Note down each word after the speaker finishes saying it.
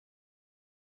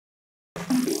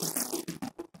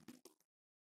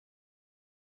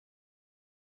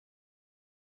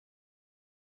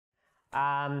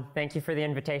Thank you for the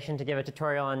invitation to give a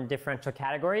tutorial on differential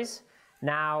categories.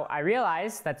 Now, I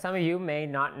realize that some of you may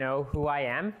not know who I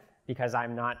am because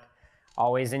I'm not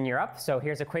always in Europe. So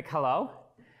here's a quick hello.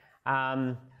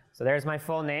 So there's my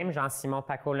full name, Jean-Simon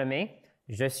Paco-Lemay.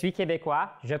 Je suis Québécois,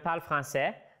 je parle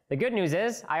français. The good news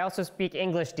is I also speak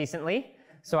English decently,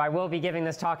 so I will be giving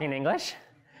this talk in English.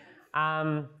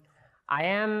 I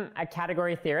am a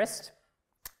category theorist,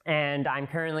 and I'm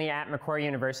currently at Macquarie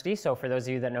University. So for those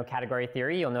of you that know category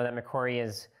theory, you'll know that Macquarie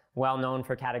is well known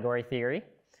for category theory.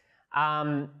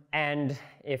 And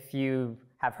if you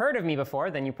have heard of me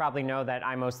before, then you probably know that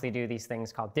I mostly do these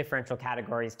things called differential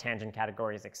categories, tangent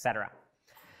categories, etc.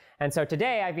 And so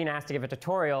today I've been asked to give a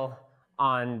tutorial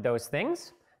on those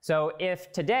things. So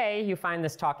if today you find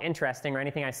this talk interesting or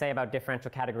anything I say about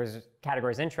differential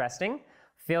categories interesting,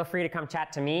 feel free to come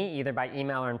chat to me either by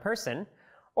email or in person.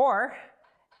 Or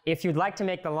if you'd like to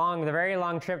make the very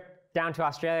long trip down to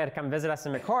Australia to come visit us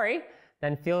in Macquarie,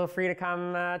 then feel free to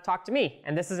come talk to me.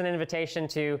 And this is an invitation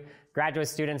to graduate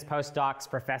students, postdocs,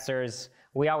 professors.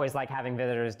 We always like having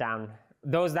visitors down,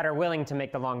 those that are willing to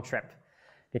make the long trip,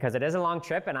 because it is a long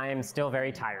trip and I am still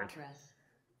very tired.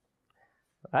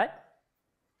 What?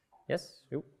 Yes?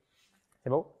 Ooh. C'est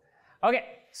beau? Okay,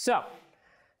 so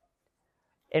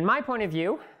in my point of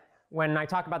view, when I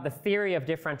talk about the theory of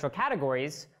differential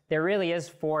categories, there really is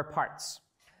 4 parts.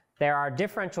 There are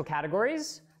differential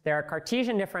categories, there are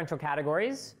Cartesian differential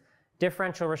categories,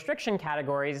 differential restriction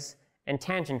categories, and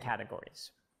tangent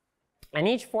categories. And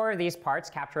each 4 of these parts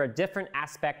capture a different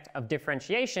aspect of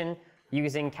differentiation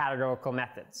using categorical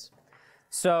methods.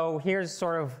 So here's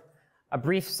sort of a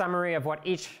brief summary of what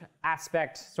each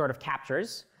aspect sort of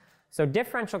captures. So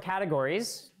differential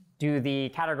categories do the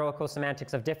categorical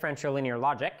semantics of differential linear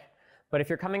logic. But if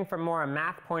you're coming from more a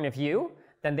math point of view,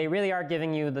 then they really are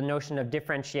giving you the notion of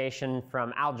differentiation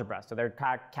from algebra. So they're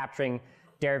capturing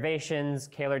derivations,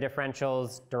 Kähler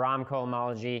differentials, de Rham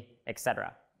cohomology,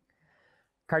 etc.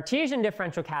 Cartesian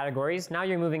differential categories, now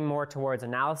you're moving more towards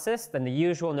analysis than the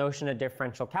usual notion of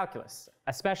differential calculus,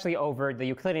 especially over the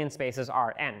Euclidean spaces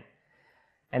Rn.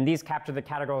 And these capture the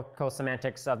categorical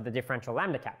semantics of the differential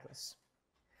lambda calculus.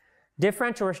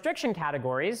 Differential restriction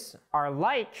categories are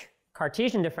like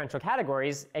Cartesian differential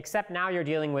categories, except now you're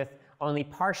dealing with only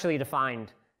partially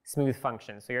defined smooth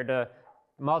functions. So you're the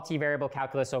multivariable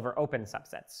calculus over open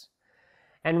subsets.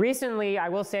 And recently, I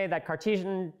will say that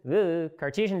Cartesian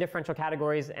differential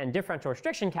categories and differential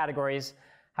restriction categories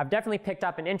have definitely picked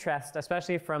up an interest,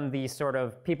 especially from the sort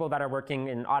of people that are working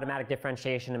in automatic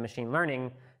differentiation and machine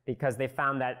learning, because they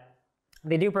found that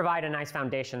they do provide a nice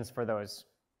foundations for those.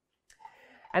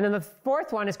 And then the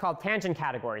 4th one is called tangent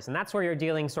categories, and that's where you're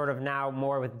dealing sort of now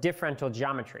more with differential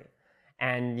geometry.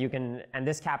 And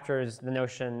this captures the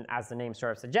notion, as the name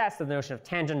sort of suggests, the notion of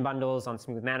tangent bundles on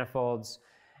smooth manifolds.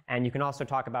 And you can also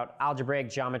talk about algebraic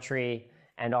geometry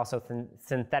and also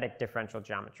synthetic differential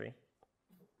geometry.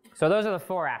 So those are the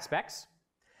 4 aspects.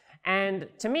 And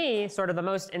to me, sort of the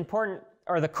most important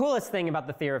or the coolest thing about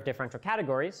the theory of differential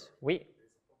categories,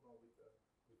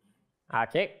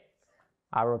 okay,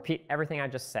 I'll repeat everything I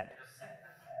just said.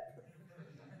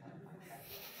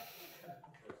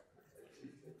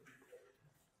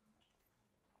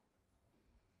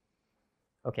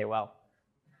 Okay, well.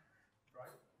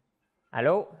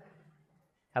 Hello?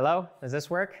 Hello? Does this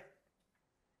work?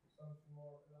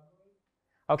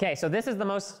 Okay, so this is the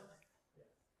most.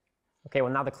 Okay,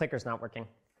 well now the clicker's not working.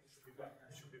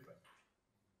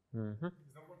 Mm-hmm.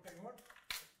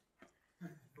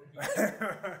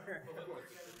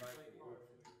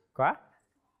 Quoi?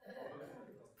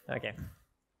 Okay.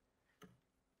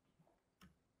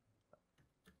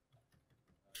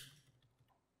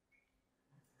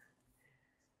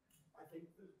 I think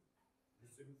the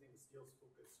Zoom thing steals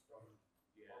focus from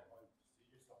PowerPoint. So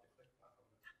you just have to click back on it.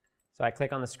 So I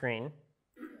click on the screen.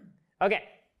 Okay.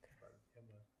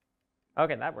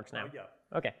 Okay, that works now.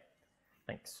 Okay,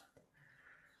 thanks.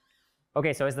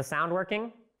 Okay, so is the sound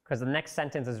working? Because the next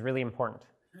sentence is really important.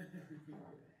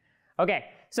 Okay,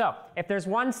 so if there's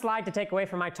one slide to take away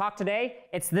from my talk today,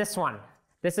 it's this one.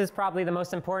 This is probably the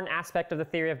most important aspect of the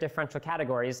theory of differential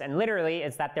categories, and literally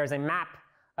it's that there's a map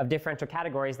of differential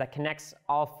categories that connects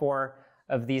all 4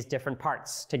 of these different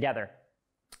parts together.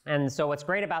 And so what's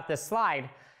great about this slide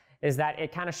is that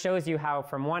it kind of shows you how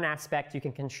from one aspect you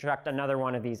can construct another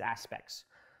one of these aspects.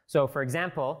 So for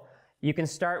example, you can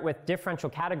start with differential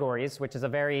categories, which is a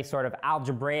very sort of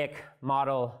algebraic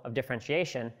model of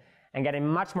differentiation, and get a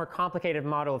much more complicated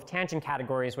model of tangent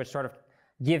categories, which sort of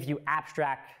give you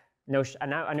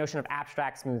a notion of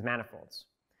abstract smooth manifolds.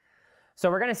 So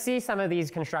we're going to see some of these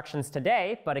constructions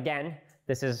today, but again,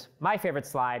 this is my favorite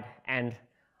slide, and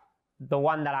the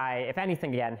one that if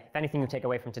anything you take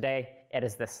away from today, it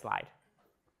is this slide.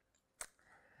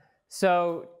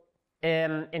 So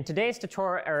in today's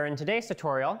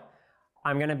tutorial,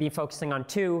 I'm going to be focusing on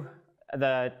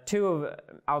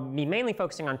I'll be mainly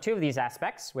focusing on two of these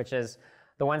aspects, which is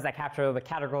the ones that capture the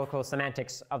categorical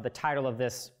semantics of the title of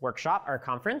this workshop or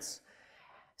conference.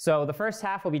 So the first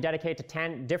half will be dedicated to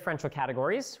 10 differential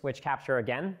categories, which capture,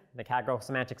 again, the categorical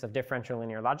semantics of differential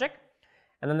linear logic.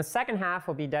 And then the second half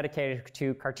will be dedicated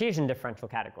to Cartesian differential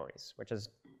categories, which is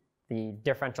the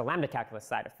differential lambda calculus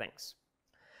side of things.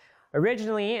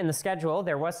 Originally, in the schedule,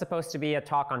 there was supposed to be a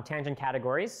talk on tangent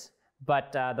categories,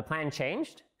 but the plan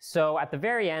changed. So at the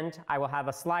very end, I will have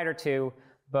a slide or two,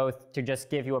 both to just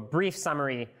give you a brief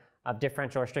summary of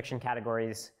differential restriction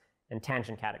categories and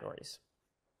tangent categories.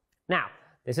 Now,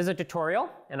 this is a tutorial,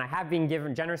 and I have been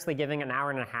generously giving an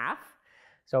hour and a half.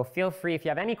 So feel free, if you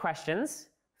have any questions,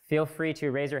 feel free to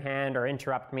raise your hand or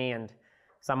interrupt me, and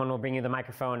someone will bring you the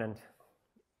microphone and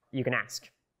you can ask.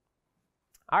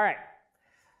 All right,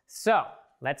 so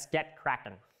let's get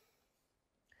cracking.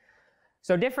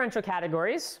 So differential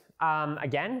categories,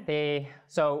 again, they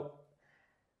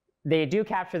do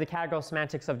capture the categorical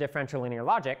semantics of differential linear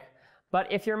logic, but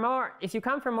if you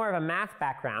come from more of a math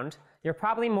background, you're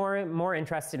probably more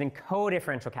interested in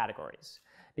co-differential categories,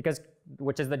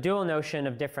 which is the dual notion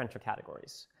of differential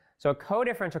categories. So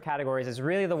co-differential categories is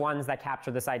really the ones that capture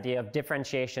this idea of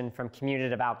differentiation from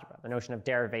commutative algebra, the notion of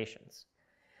derivations.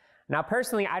 Now,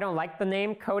 personally, I don't like the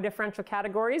name co-differential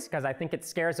categories because I think it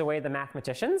scares away the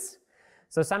mathematicians.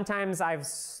 So sometimes I've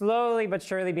slowly but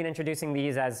surely been introducing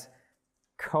these as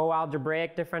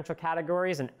co-algebraic differential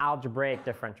categories and algebraic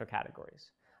differential categories.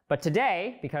 But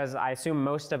today, because I assume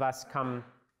most of us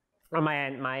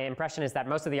my impression is that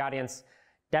most of the audience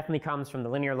definitely comes from the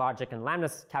linear logic and lambda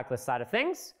calculus side of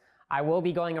things, I will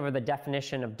be going over the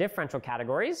definition of differential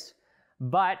categories,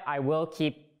 but I will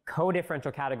keep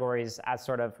co-differential categories as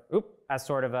sort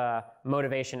of a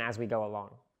motivation as we go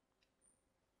along.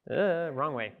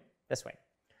 Wrong way, this way.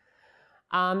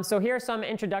 So here are some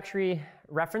introductory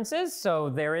references. So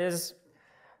there is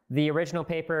the original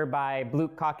paper by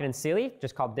Bluch, Cockett, and Seeley,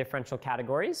 just called Differential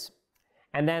Categories.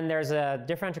 And then there's a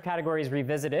Differential Categories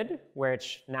Revisited,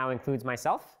 which now includes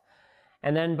myself.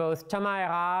 And then both Thomas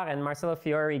Erard and Marcello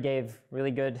Fiori gave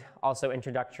really good also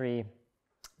introductory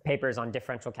papers on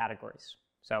differential categories.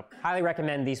 So highly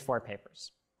recommend these 4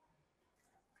 papers.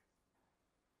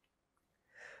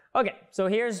 Okay, so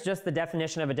here's just the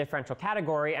definition of a differential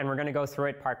category, and we're going to go through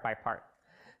it part by part.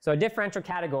 So a differential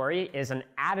category is an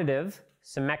additive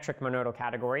symmetric monodal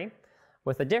category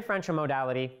with a differential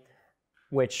modality,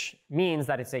 which means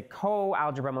that it's a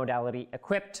co-algebra modality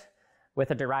equipped with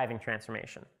a deriving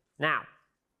transformation. Now,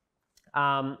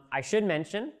 I should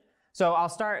mention, so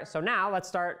now let's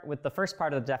start with the first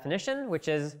part of the definition, which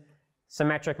is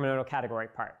symmetric monodal category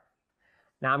part.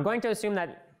 Now I'm going to assume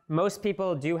that most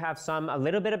people do have a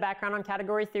little bit of background on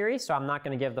category theory, so I'm not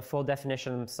going to give the full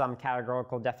definition of some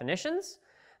categorical definitions,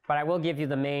 but I will give you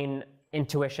the main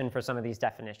intuition for some of these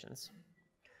definitions.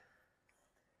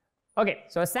 Okay,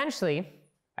 so essentially,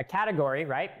 a category,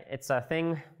 right? It's a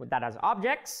thing that has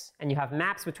objects, and you have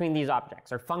maps between these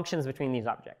objects, or functions between these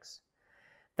objects.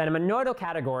 Then a monodal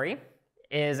category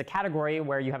is a category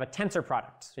where you have a tensor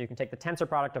product, so you can take the tensor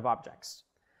product of objects.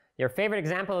 Your favorite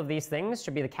example of these things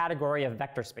should be the category of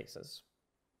vector spaces.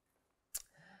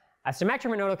 A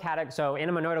symmetric monodal category, so in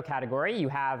a monodal category, you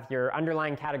have your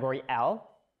underlying category L,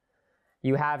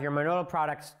 you have your monodal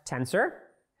product tensor,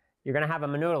 you're going to have a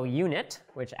monodal unit,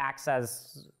 which acts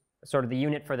as sort of the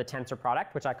unit for the tensor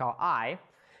product, which I call I.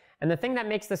 And the thing that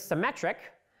makes this symmetric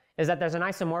is that there's an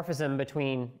isomorphism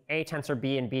between A tensor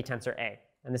B and B tensor A.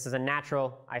 And this is a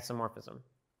natural isomorphism.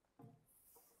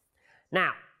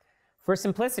 Now, for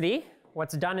simplicity,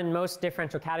 what's done in most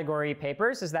differential category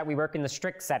papers is that we work in the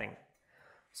strict setting.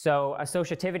 So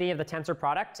associativity of the tensor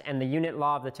product and the unit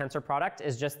law of the tensor product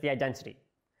is just the identity.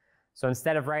 So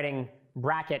instead of writing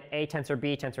bracket A tensor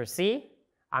B tensor C,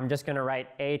 I'm just going to write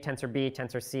A tensor B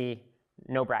tensor C,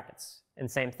 no brackets. And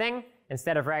same thing,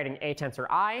 instead of writing A tensor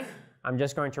I, I'm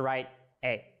just going to write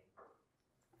A.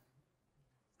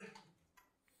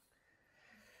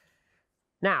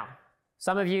 Now,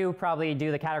 some of you probably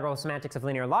do the categorical semantics of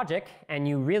linear logic, and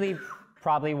you really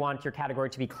probably want your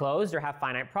category to be closed or have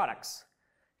finite products.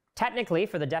 Technically,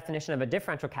 for the definition of a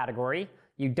differential category,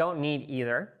 you don't need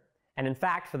either. And in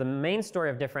fact, for the main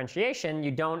story of differentiation, you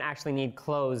don't actually need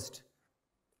closed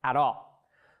at all.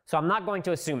 So I'm not going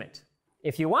to assume it.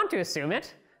 If you want to assume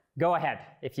it, go ahead.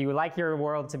 If you like your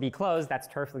world to be closed, that's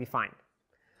perfectly fine.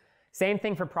 Same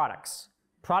thing for products.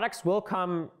 Products will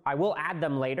come, I will add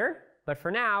them later, but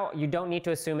for now, you don't need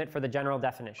to assume it for the general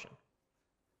definition.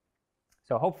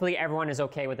 So hopefully everyone is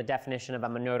okay with the definition of a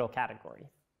monoidal category.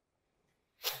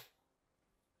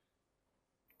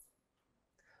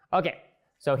 Okay,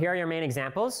 so here are your main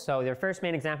examples. So your first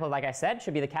main example, like I said,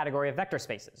 should be the category of vector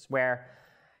spaces, where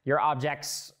your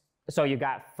objects, so you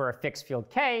got for a fixed field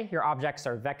K, your objects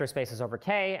are vector spaces over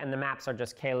K, and the maps are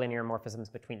just K linear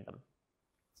morphisms between them.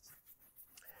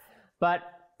 But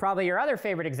probably your other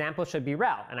favorite example should be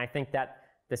REL, and I think that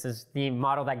this is the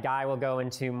model that Guy will go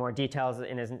into more details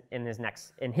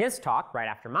in his talk right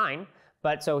after mine.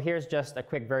 But so here's just a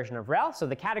quick version of REL. So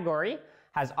the category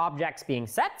has objects being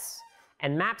sets,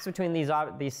 and maps between these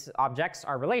objects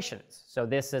are relations. So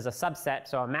this is a subset,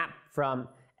 so a map from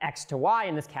X to Y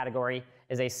in this category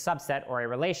is a subset or a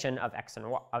relation of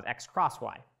X cross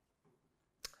Y.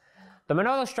 The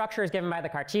monodal structure is given by the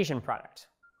Cartesian product.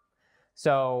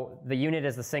 So the unit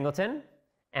is the singleton,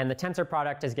 and the tensor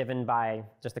product is given by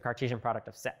just the Cartesian product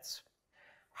of sets.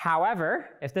 However,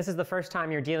 if this is the first time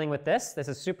you're dealing with this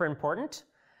is super important.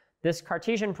 This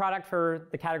Cartesian product for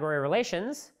the category of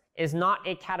relations is not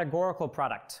a categorical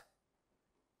product.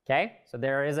 Okay, so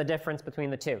there is a difference between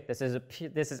the two. This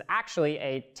is actually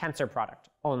a tensor product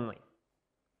only.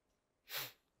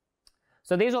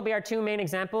 So these will be our two main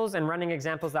examples and running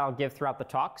examples that I'll give throughout the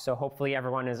talk. So hopefully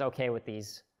everyone is okay with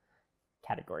these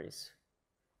categories.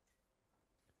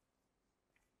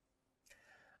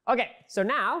 Okay, so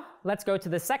now let's go to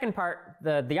the second part,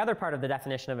 the other part of the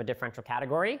definition of a differential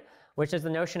category, which is the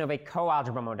notion of a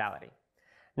coalgebra modality.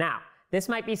 Now, this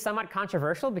might be somewhat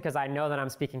controversial because I know that I'm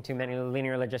speaking to many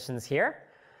linear logicians here,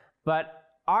 but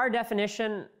our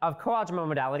definition of coalgebra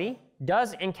modality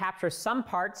does encapture some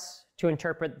parts to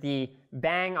interpret the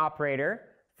bang operator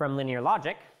from linear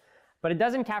logic, but it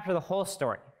doesn't capture the whole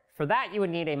story. For that, you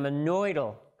would need a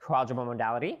monoidal coalgebra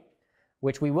modality,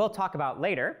 which we will talk about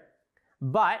later.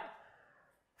 But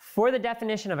for the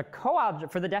definition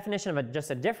of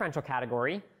just a differential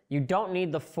category, you don't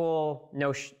need the full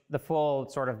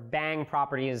sort of bang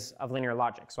properties of linear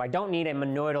logic. So I don't need a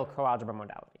monoidal coalgebra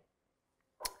modality.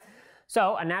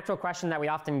 So a natural question that we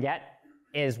often get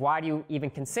is, why do you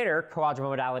even consider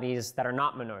coalgebra modalities that are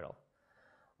not monoidal?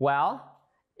 Well,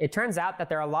 it turns out that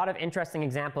there are a lot of interesting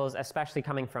examples, especially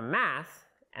coming from math,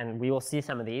 and we will see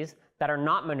some of these, that are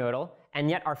not monoidal, and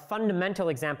yet are fundamental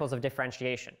examples of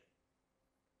differentiation.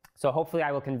 So hopefully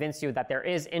I will convince you that there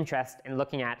is interest in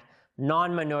looking at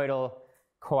non-monoidal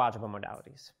coalgebra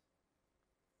modalities.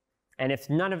 And if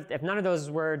none of those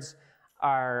words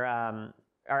are,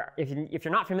 if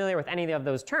you're not familiar with any of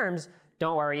those terms,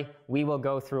 don't worry, we will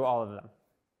go through all of them.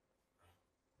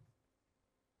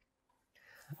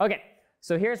 Okay,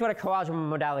 so here's what a coalgebra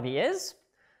modality is.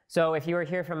 So if you were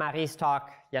here for Marie's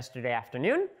talk yesterday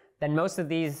afternoon, then most of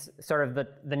these, sort of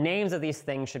the names of these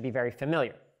things should be very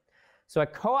familiar. So a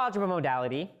coalgebra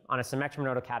modality on a symmetric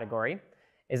monodal category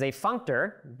is a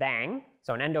functor, bang,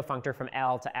 so an endofunctor from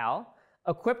L to L,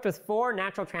 equipped with 4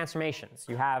 natural transformations.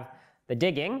 You have the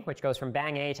digging, which goes from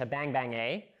bang A to bang bang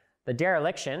A, the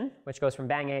dereliction, which goes from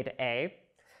bang A to A,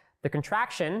 the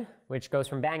contraction, which goes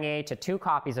from bang A to 2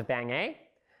 copies of bang A,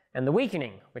 and the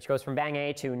weakening, which goes from bang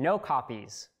A to no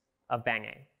copies of bang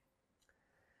A.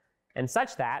 And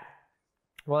such that,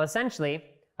 well, essentially,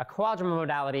 a coalgebra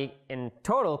modality in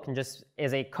total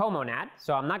is a comonad.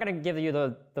 So I'm not going to give you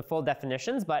the full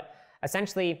definitions, but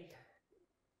essentially,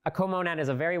 a comonad is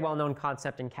a very well-known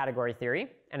concept in category theory,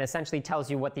 and essentially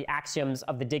tells you what the axioms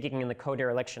of the digging and the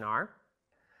co-dereliction are.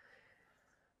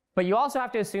 But you also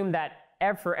have to assume that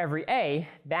for every A,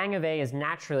 bang of A is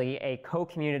naturally a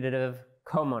co-commutative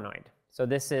comonoid. So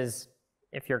this is,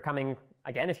 if you're coming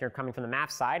from the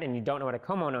math side and you don't know what a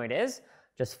comonoid is,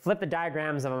 just flip the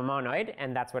diagrams of a monoid,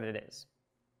 and that's what it is.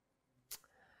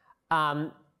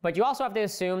 But you also have to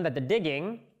assume that the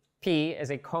digging, P,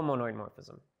 is a comonoid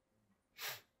morphism.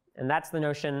 And that's the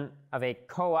notion of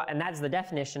and that's the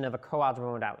definition of a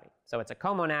coalgebra modality. So it's a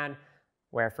comonad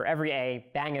where for every A,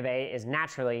 bang of A is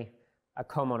naturally a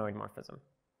comonoid morphism.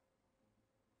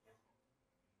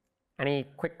 Any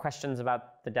quick questions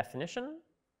about the definition?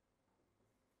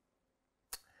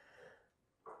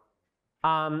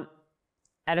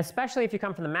 And especially if you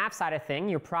come from the math side of thing,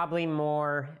 you're probably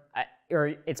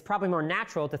it's probably more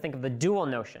natural to think of the dual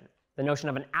notion, the notion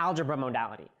of an algebra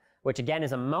modality, which again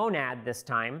is a monad this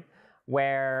time,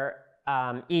 where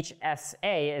each SA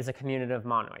is a commutative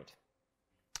monoid.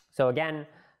 So again,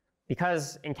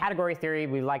 because in category theory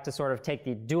we like to sort of take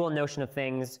the dual notion of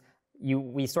things,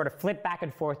 we sort of flip back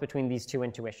and forth between these two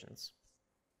intuitions.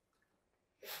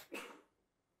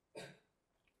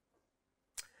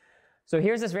 So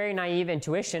here's this very naive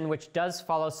intuition which does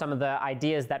follow some of the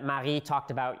ideas that Marie talked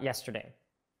about yesterday.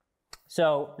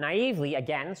 So naively,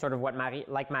 again, sort of what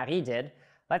Marie did,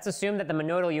 let's assume that the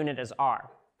monodal unit is R.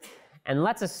 And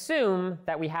let's assume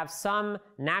that we have some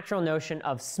natural notion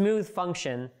of smooth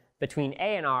function between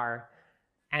A and R,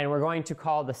 and we're going to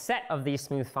call the set of these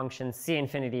smooth functions C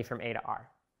infinity from A to R.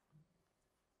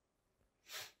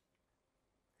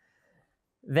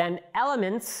 Then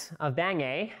elements of bang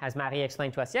A, as Marie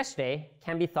explained to us yesterday,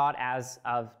 can be thought as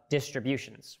of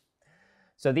distributions.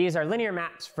 So these are linear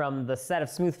maps from the set of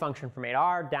smooth function from A to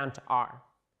R down to R.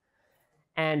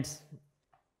 And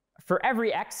for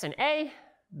every x in A,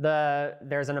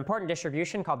 there's an important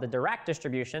distribution called the Dirac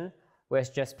distribution,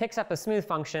 which just picks up a smooth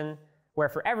function, where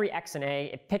for every x in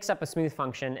A, it picks up a smooth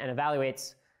function and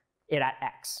evaluates it at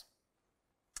x.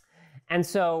 And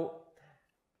so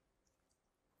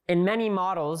in many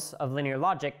models of linear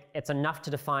logic, it's enough to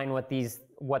define what the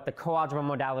coalgebra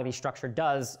modality structure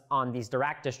does on these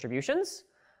Dirac distributions.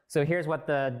 So here's what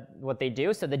they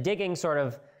do. So the digging sort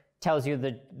of tells you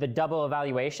the double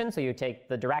evaluation. So you take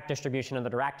the Dirac distribution and the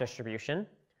Dirac distribution.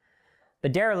 The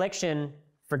dereliction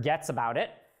forgets about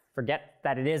it, forget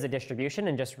that it is a distribution,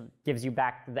 and just gives you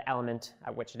back the element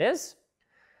at which it is.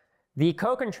 The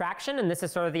co-contraction, and this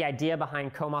is sort of the idea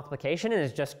behind co-multiplication,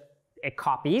 is just it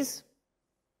copies.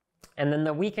 And then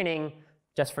the weakening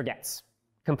just forgets,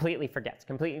 completely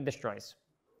destroys.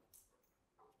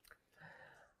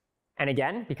 And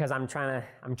again, because I'm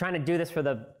trying to do this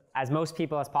for as most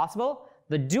people as possible,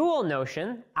 the dual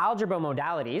notion, algebra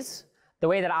modalities, the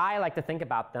way that I like to think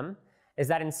about them is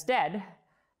that instead,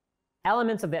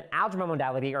 elements of that algebra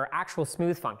modality are actual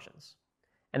smooth functions.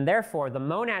 And therefore, the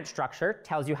monad structure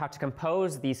tells you how to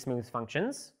compose these smooth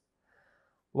functions,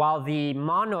 while the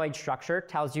monoid structure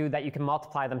tells you that you can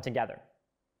multiply them together.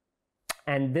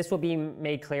 And this will be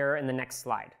made clearer in the next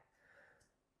slide.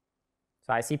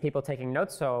 So I see people taking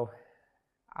notes, so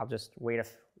I'll just wait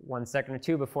 1 second or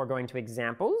two before going to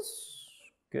examples.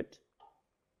 Good.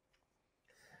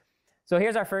 So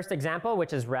here's our first example,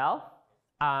 which is rel.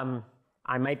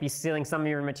 I might be stealing some of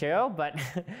your material, but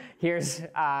here's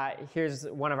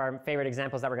one of our favorite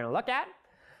examples that we're going to look at.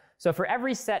 So for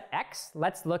every set X,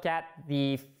 let's look at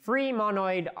the free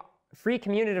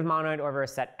commutative monoid over a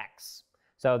set X.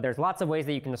 So there's lots of ways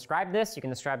that you can describe this. You can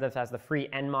describe this as the free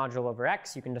n module over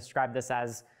X. You can describe this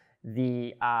as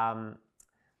the, that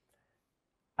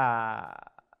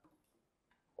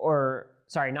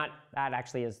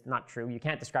actually is not true. You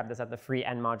can't describe this as the free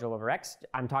n module over X.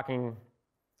 I'm talking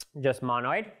just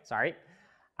monoid, sorry.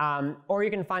 Or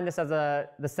you can find this as the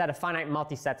set of finite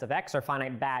multisets of X or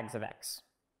finite bags of X.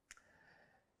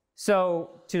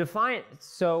 So to define,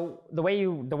 the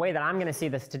way that I'm going to see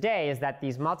this today is that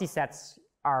these multisets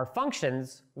are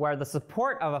functions where the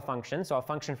support of a function, so a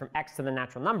function from X to the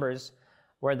natural numbers,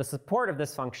 where the support of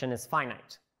this function is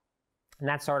finite. And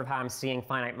that's sort of how I'm seeing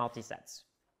finite multisets.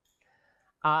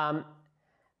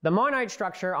 The monoid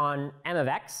structure on M of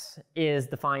X is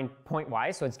defined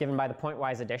pointwise, so it's given by the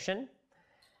pointwise addition.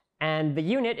 And the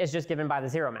unit is just given by the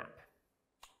zero map.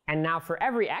 And now for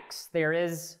every X, there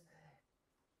is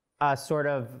a sort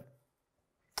of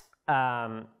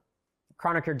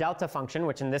Kronecker delta function,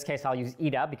 which in this case I'll use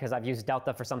eta because I've used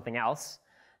delta for something else,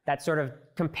 that sort of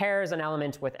compares an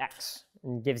element with X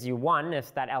and gives you 1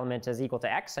 if that element is equal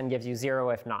to X and gives you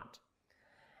 0 if not.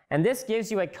 And this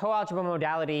gives you a coalgebra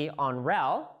modality on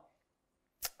rel,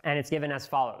 and it's given as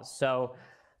follows. So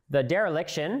the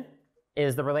dereliction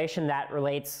is the relation that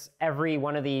relates every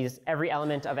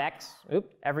element of X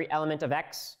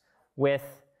with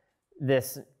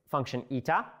this function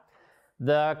eta.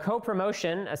 The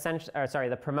co-promotion,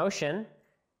 the promotion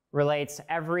relates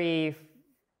every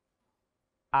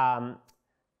it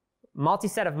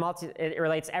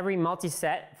relates every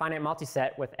finite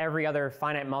multiset with every other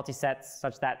finite multiset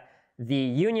such that the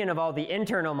union of all the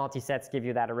internal multisets give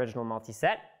you that original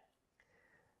multiset.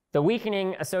 The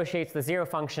weakening associates the zero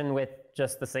function with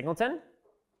just the singleton.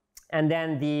 And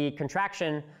then the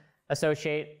contraction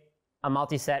associate a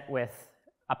multiset with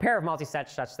a pair of multisets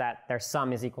such that their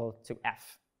sum is equal to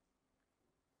F.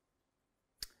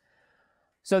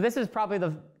 So this is probably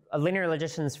a linear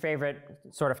logician's favorite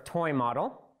sort of toy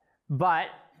model. But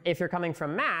if you're coming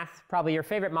from math, probably your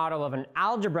favorite model of an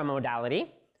algebra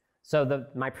modality. So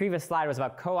my previous slide was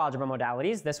about coalgebra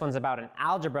modalities. This one's about an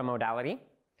algebra modality.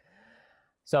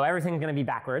 So everything's going to be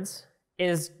backwards,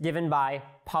 is given by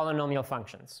polynomial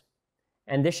functions.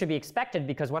 And this should be expected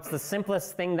because what's the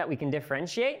simplest thing that we can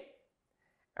differentiate?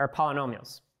 Are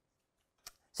polynomials.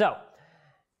 So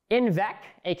in VEC,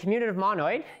 a commutative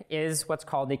monoid is what's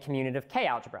called a commutative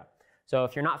K-algebra. So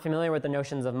if you're not familiar with the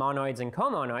notions of monoids and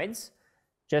comonoids,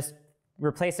 Just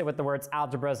replace it with the words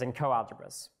algebras and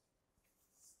coalgebras.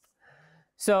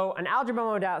 So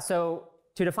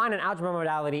to define an algebra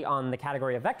modality on the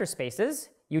category of vector spaces,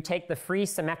 you take the free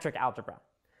symmetric algebra.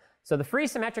 So the free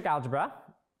symmetric algebra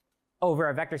over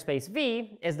a vector space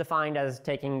V is defined as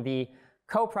taking the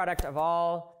coproduct of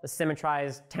all the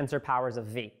symmetrized tensor powers of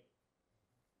V.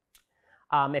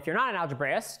 If you're not an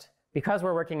algebraist, because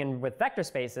we're working with vector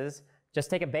spaces, just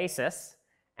take a basis,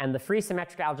 and the free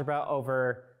symmetric algebra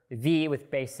over V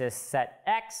with basis set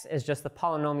X is just the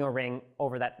polynomial ring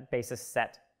over that basis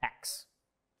set X.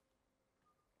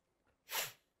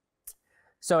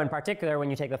 So in particular, when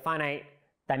you take the finite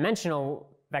dimensional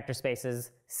vector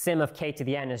spaces, sim of k to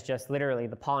the n is just literally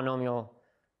the polynomial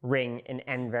ring in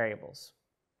n variables.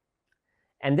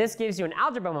 And this gives you an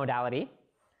algebra modality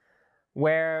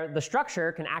where the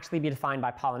structure can actually be defined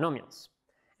by polynomials.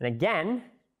 And again,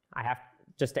 I have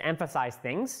just to emphasize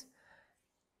things,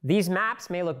 these maps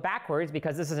may look backwards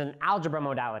because this is an algebra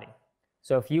modality.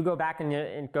 So if you go back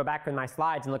and go back in my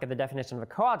slides and look at the definition of a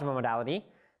coalgebra modality,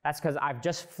 that's because I've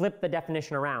just flipped the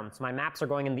definition around. So my maps are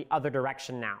going in the other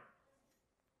direction now.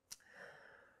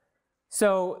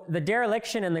 So the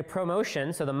dereliction and the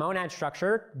promotion, so the monad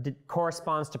structure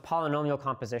corresponds to polynomial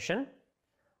composition,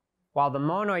 while the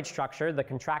monoid structure, the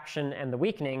contraction and the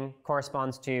weakening,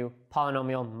 corresponds to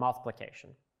polynomial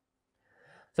multiplication.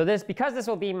 So because this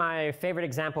will be my favorite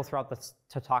example throughout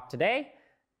the talk today,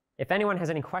 if anyone has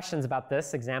any questions about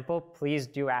this example, please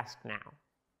do ask now.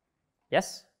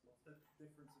 Yes?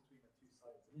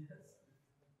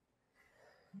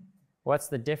 What's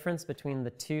the difference between the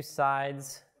two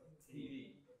sides?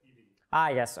 Ah,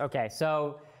 yes, okay.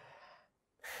 So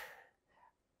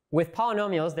with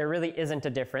polynomials, there really isn't a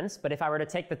difference, but if I were to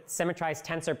take the symmetrized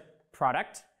tensor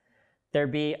product,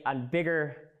 there'd be a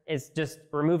bigger, it's just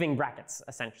removing brackets,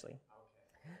 essentially.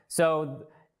 So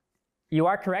you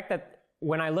are correct that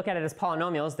when I look at it as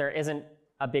polynomials, there isn't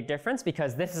a big difference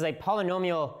because this is a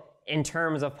polynomial in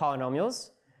terms of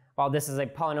polynomials, while this is a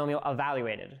polynomial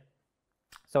evaluated.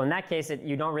 So in that case,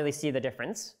 you don't really see the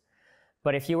difference.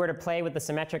 But if you were to play with the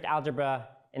symmetric algebra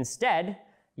instead,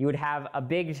 you would have a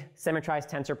big symmetrized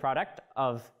tensor product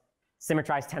of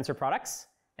symmetrized tensor products,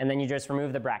 and then you just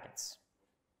remove the brackets.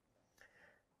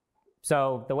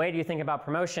 So the way you think about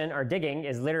promotion or digging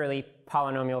is literally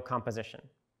polynomial composition.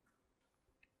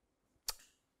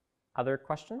 Other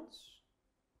questions?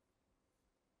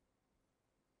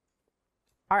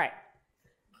 All right.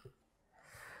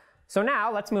 So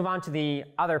now let's move on to the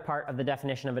other part of the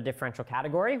definition of a differential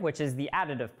category, which is the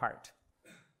additive part.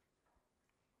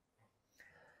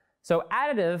 So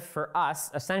additive for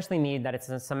us essentially means that it's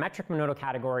a symmetric monodal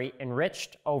category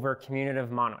enriched over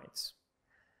commutative monoids.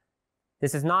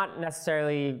 This is not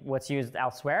necessarily what's used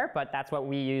elsewhere, but that's what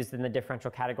we used in the differential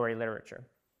category literature.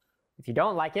 If you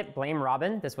don't like it, blame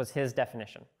Robin. This was his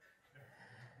definition.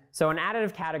 So an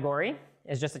additive category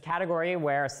is just a category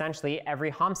where essentially every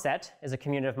Hom set is a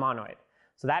commutative monoid.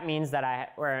 So that means that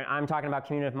I'm talking about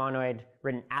commutative monoid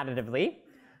written additively.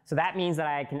 So that means that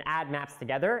I can add maps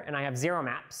together, and I have zero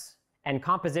maps, and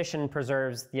composition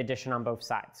preserves the addition on both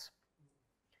sides.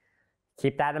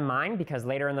 Keep that in mind because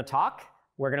later in the talk,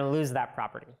 we're going to lose that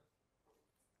property.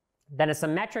 Then an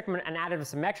additive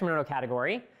symmetric monodal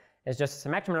category is just a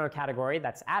symmetric monodal category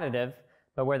that's additive,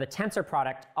 but where the tensor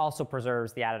product also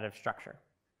preserves the additive structure.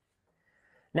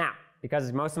 Now,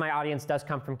 because most of my audience does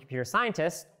come from computer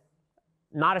scientists,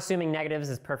 not assuming negatives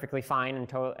is perfectly fine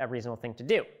and a reasonable thing to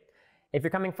do. If you're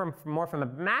coming more from a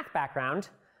math background,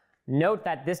 note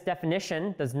that this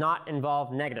definition does not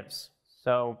involve negatives.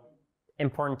 So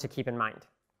important to keep in mind.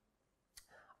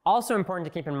 Also important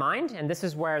to keep in mind, and this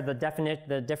is where the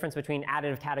difference between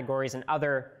additive categories and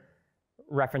other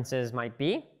references might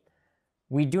be,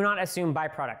 we do not assume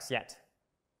byproducts yet.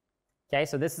 Okay,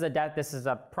 so this is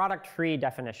a product-free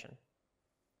definition.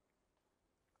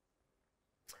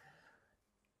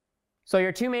 So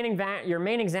your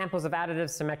main examples of additive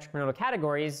symmetric monodal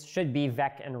categories should be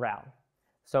VEC and REL.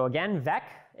 So again, VEC,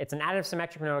 it's an additive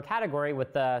symmetric monodal category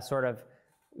with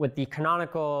the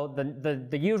canonical,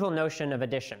 the usual notion of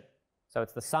addition. So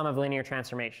it's the sum of linear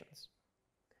transformations.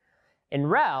 In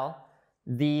REL,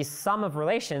 the sum of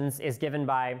relations is given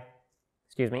by,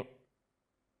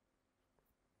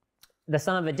 the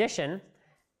sum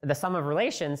of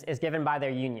relations is given by their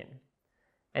union.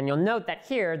 And you'll note that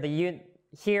here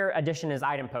addition is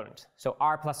idempotent. So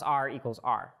R plus R equals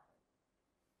R.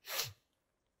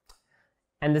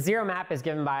 And the zero map is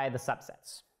given by the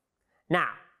subsets. Now,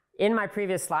 in my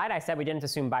previous slide, I said we didn't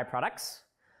assume byproducts.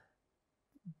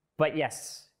 But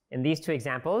yes, in these two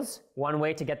examples, one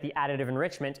way to get the additive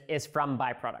enrichment is from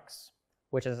byproducts,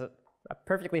 which is a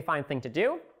perfectly fine thing to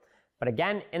do. But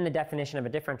again, in the definition of a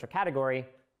differential category,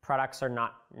 products are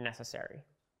not necessary.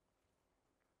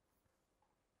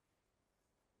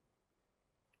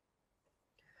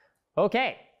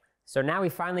 Okay, so now we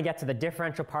finally get to the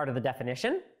differential part of the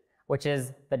definition, which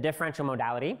is the differential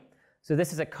modality. So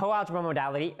this is a coalgebra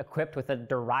modality equipped with a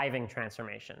deriving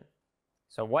transformation.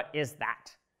 So what is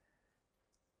that?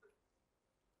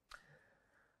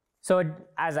 So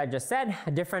as I just said,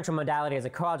 a differential modality is a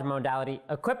coalgebra modality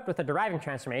equipped with a deriving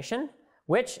transformation,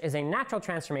 which is a natural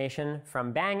transformation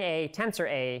from bang A, tensor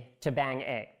A, to bang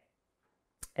A.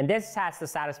 And this has to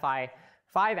satisfy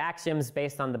 5 axioms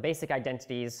based on the basic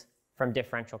identities from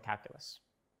differential calculus.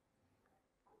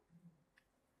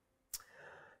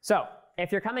 So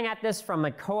if you're coming at this from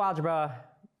a coalgebra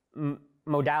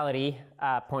modality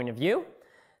point of view,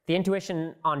 the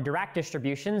intuition on Dirac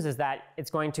distributions is that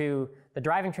the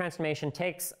deriving transformation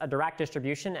takes a Dirac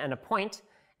distribution and a point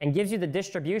and gives you the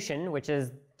distribution, which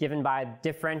is given by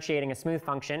differentiating a smooth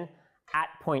function at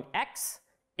point x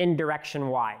in direction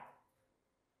y.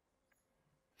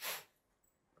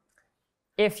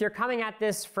 If you're coming at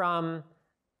this from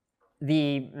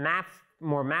the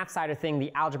more math side of thing,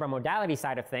 the algebra modality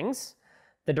side of things,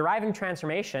 the deriving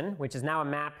transformation, which is now a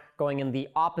map going in the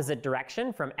opposite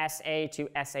direction from SA to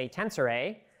SA tensor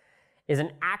A, is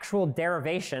an actual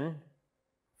derivation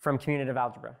from commutative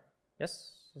algebra.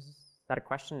 Yes? Is that a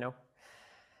question? No.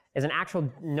 Is an actual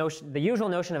notion, the usual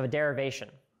notion of a derivation.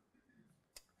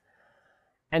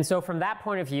 And so from that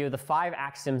point of view, the 5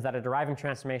 axioms that a deriving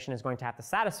transformation is going to have to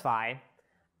satisfy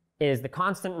is the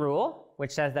constant rule,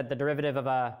 which says that the derivative of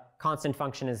a constant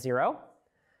function is 0.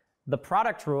 The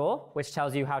product rule, which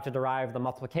tells you how to derive the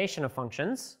multiplication of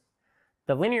functions.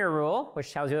 The linear rule,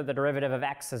 which tells you that the derivative of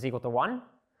x is equal to 1.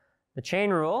 The chain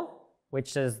rule,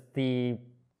 which is the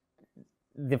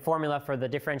formula for the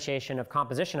differentiation of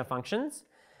composition of functions.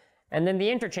 And then the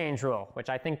interchange rule, which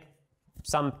I think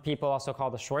some people also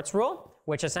call the Schwartz rule,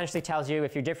 which essentially tells you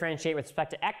if you differentiate with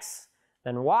respect to x,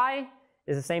 then y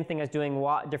is the same thing as doing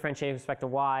differentiate with respect to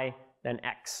y, then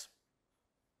x.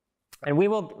 And we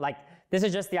will, this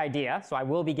is just the idea, so I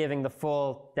will be giving the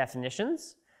full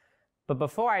definitions. But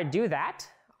before I do that,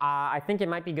 I think it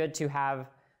might be good to have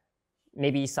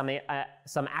maybe some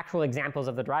actual examples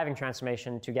of the deriving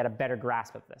transformation to get a better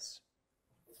grasp of this.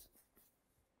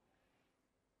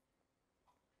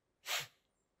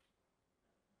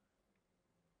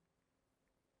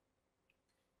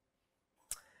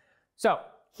 So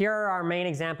here are our main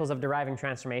examples of deriving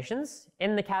transformations.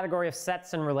 In the category of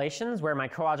sets and relations, where my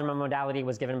coalgebra modality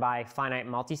was given by finite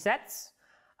multisets,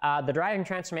 the deriving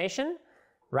transformation,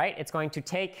 right, it's going to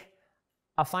take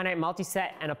a finite multiset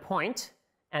and a point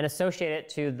and associate it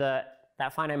to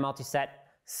that finite multiset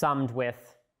summed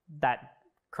with that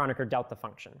Kronecker delta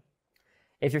function.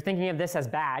 If you're thinking of this as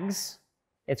bags,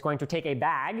 it's going to take a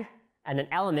bag and an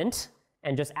element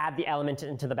and just add the element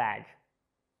into the bag.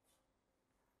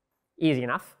 Easy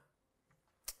enough.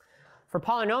 For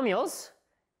polynomials,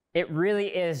 it really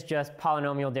is just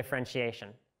polynomial differentiation.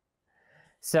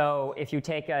 So if you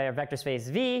take a vector space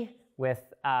V with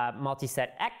a multiset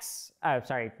X,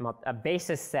 a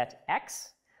basis set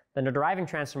X, then the deriving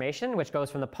transformation, which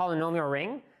goes from the polynomial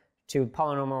ring to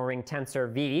polynomial ring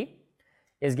tensor V,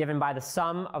 is given by the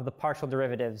sum of the partial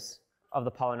derivatives of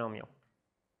the polynomial.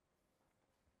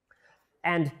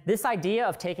 And this idea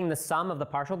of taking the sum of the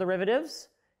partial derivatives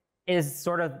is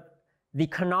sort of the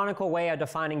canonical way of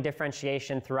defining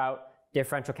differentiation throughout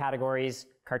differential categories,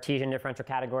 Cartesian differential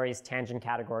categories, tangent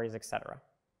categories, etc.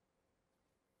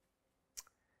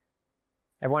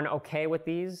 Everyone okay with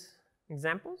these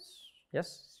examples?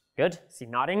 Yes? Good. See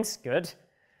noddings? Good.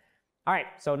 All right,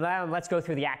 so now let's go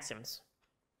through the axioms.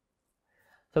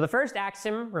 So the first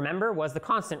axiom, remember, was the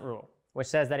constant rule, which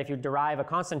says that if you derive a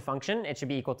constant function, it should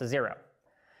be equal to 0.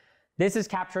 This is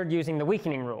captured using the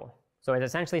weakening rule. So it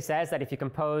essentially says that if you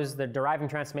compose the deriving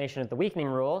transformation of the weakening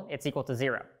rule, it's equal to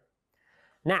 0.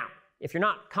 Now, if you're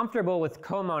not comfortable with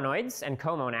comonoids and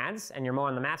comonads, and you're more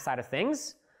on the math side of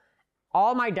things,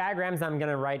 all my diagrams I'm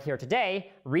going to write here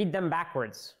today, read them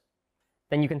backwards.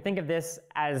 Then you can think of this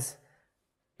as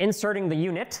inserting the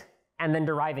unit and then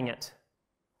deriving it.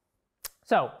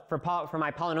 So for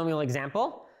my polynomial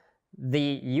example,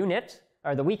 the unit,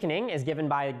 or the weakening, is given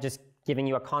by just giving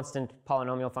you a constant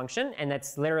polynomial function, and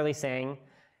that's literally saying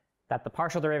that the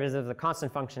partial derivative of the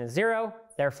constant function is 0,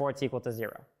 therefore it's equal to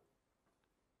 0.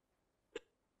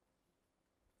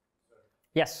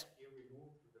 Yes?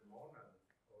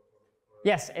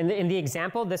 Yes, in the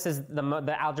example, this is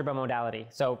the algebra modality,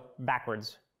 so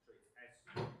backwards.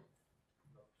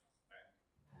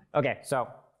 Okay, so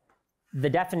the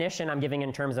definition I'm giving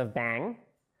in terms of bang.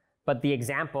 but the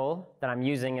example that I'm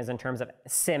using is in terms of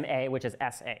sim A, which is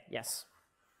SA, yes.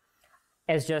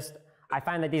 It's just, I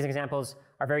find that these examples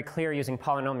are very clear using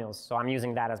polynomials, so I'm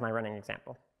using that as my running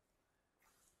example.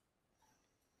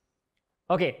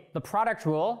 Okay, the product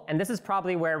rule, and this is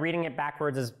probably where reading it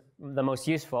backwards is the most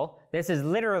useful. This is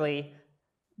literally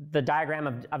the diagram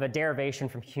of a derivation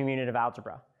from commutative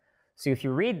algebra. So if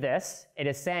you read this, it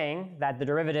is saying that the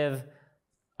derivative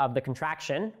of the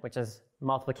contraction, which is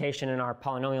multiplication in our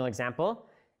polynomial example,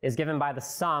 is given by the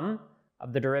sum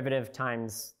of the derivative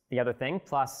times the other thing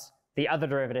plus the other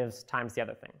derivatives times the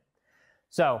other thing.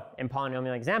 So in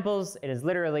polynomial examples, it is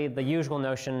literally the usual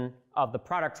notion of the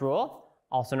product rule,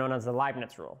 also known as the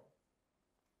Leibniz rule.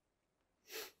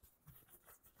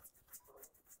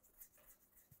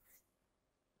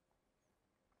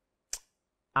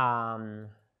 All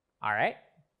right.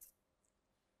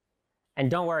 And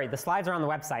don't worry, the slides are on the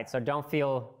website, so don't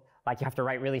feel like you have to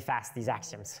write really fast these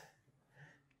axioms.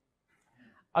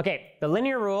 Okay, the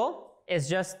linear rule is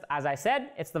just, as I said,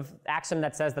 it's the axiom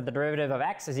that says that the derivative of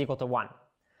x is equal to 1.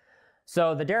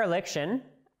 So the dereliction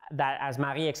that, as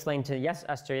Marie explained to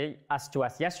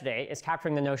us yesterday, is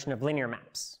capturing the notion of linear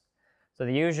maps. So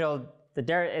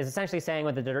is essentially saying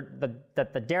that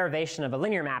the derivation of a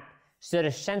linear map should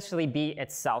essentially be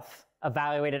itself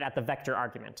evaluated at the vector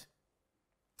argument.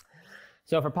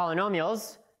 So for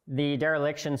polynomials, the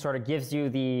dereliction sort of gives you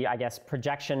the, I guess,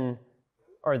 projection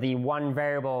or the one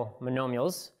variable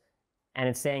monomials, and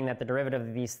it's saying that the derivative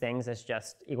of these things is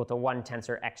just equal to 1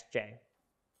 tensor xj.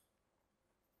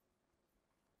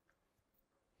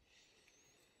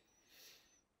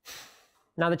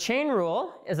 Now the chain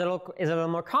rule is a little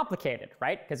more complicated,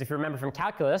 right? Because if you remember from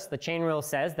calculus, the chain rule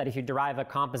says that if you derive a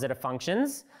composite of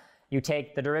functions, you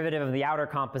take the derivative of the outer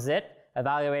composite,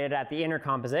 evaluated at the inner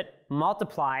composite,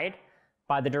 multiplied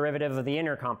by the derivative of the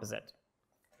inner composite.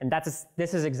 And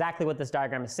this is exactly what this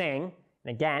diagram is saying.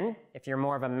 And again, if you're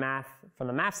more of a from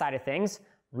the math side of things,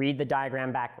 read the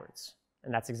diagram backwards.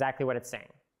 And that's exactly what it's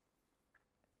saying.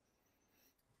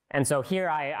 And so here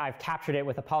I've captured it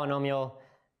with a polynomial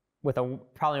with a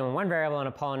polynomial one variable and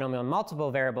a polynomial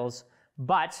multiple variables,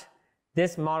 but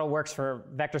this model works for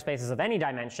vector spaces of any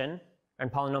dimension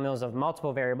and polynomials of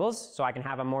multiple variables, so I can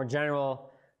have a more general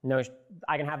notion,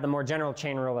 I can have the more general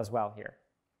chain rule as well here.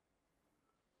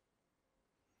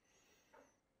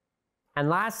 And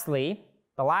lastly,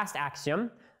 the last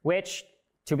axiom, which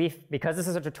because this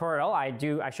is a tutorial,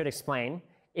 I should explain.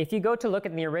 If you go to look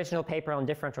at the original paper on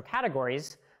differential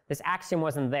categories, this axiom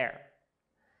wasn't there.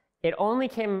 It only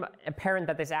became apparent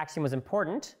that this axiom was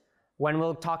important when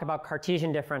we'll talk about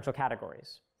Cartesian differential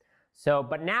categories. So,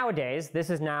 but nowadays, this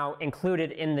is now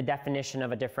included in the definition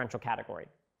of a differential category.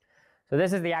 So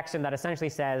this is the axiom that essentially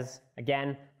says,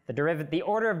 again, the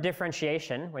order of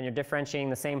differentiation, when you're differentiating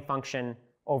the same function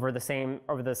over the same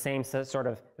sort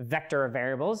of vector of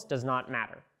variables, does not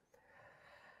matter.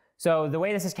 So the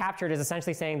way this is captured is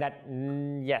essentially saying that,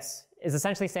 is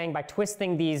essentially saying by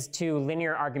twisting these two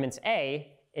linear arguments A,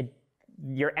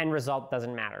 your end result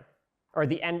doesn't matter. Or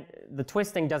the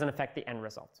twisting doesn't affect the end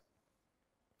result.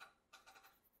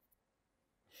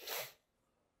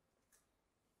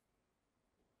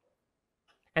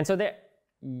 And so there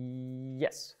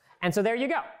you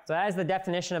go. So that is the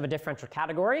definition of a differential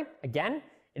category. Again,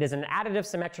 it is an additive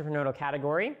symmetric nodal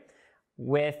category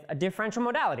with a differential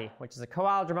modality, which is a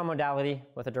coalgebra modality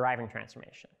with a deriving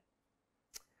transformation.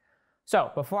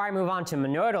 So before I move on to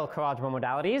monoidal coalgebra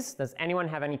modalities, does anyone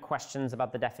have any questions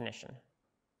about the definition?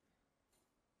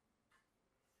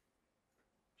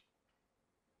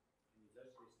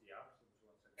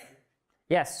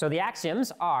 Yes, so the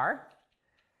axioms are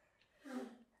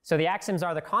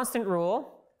the constant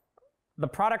rule, the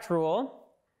product rule,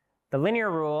 the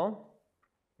linear rule,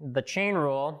 the chain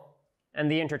rule, and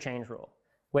the interchange rule,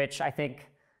 which I think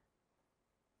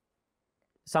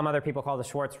some other people call the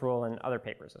Schwartz rule in other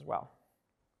papers as well.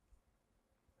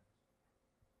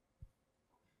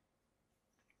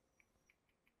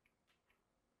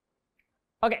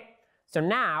 Okay, so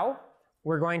now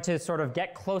we're going to sort of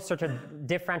get closer to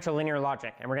differential linear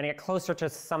logic, and we're going to get closer to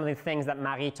some of the things that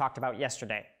Marie talked about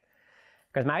yesterday.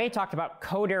 Because Marie talked about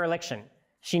co-dereliction.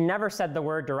 She never said the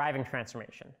word deriving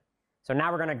transformation. So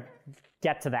now we're going to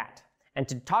get to that. And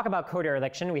to talk about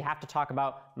co-dereliction, we have to talk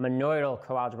about monoidal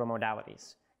coalgebra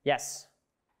modalities. Yes?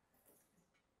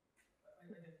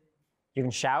 You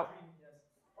can shout.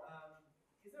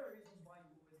 Is there a reason why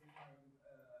you always define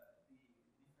the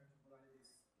differential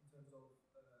modalities in terms of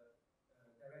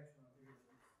directional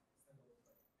derivatives instead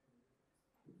of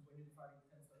when you define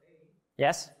tensor A?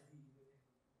 Yes?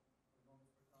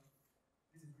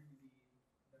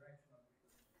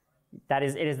 That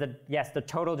is, it is the, yes, the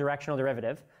total directional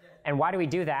derivative. And why do we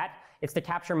do that? It's to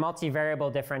capture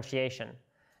multivariable differentiation.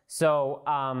 So,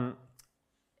 Like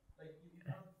you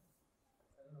can't, I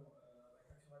don't know,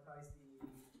 like actualize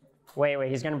the. wait,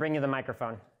 he's going to bring you the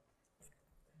microphone.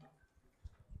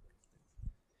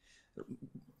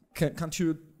 Can't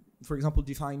you, for example,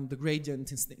 define the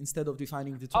gradient instead of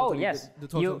defining the total, the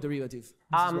total derivative?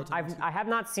 I have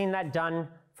not seen that done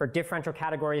for differential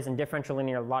categories and differential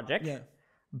linear logic,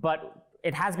 but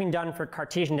it has been done for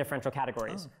Cartesian differential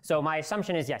categories. So my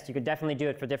assumption is yes, you could definitely do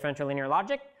it for differential linear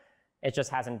logic. It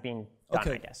just hasn't been done,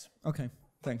 I guess. Okay,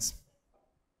 thanks.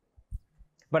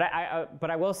 But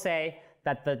I will say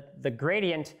that the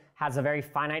gradient has a very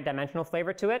finite dimensional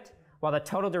flavor to it, while the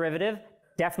total derivative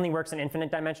definitely works in the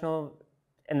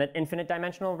infinite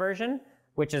dimensional version,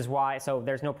 which is why, so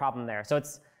there's no problem there. So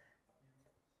it's,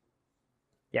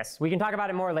 yes, we can talk about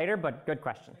it more later, but good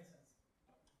question.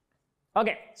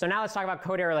 Okay, so now let's talk about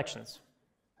code-derelictions.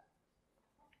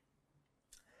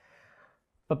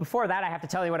 But before that, I have to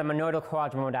tell you what a monoidal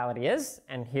coalgebra modality is,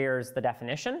 and here's the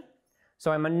definition.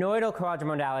 So a monoidal coalgebra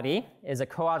modality is a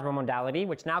coalgebra modality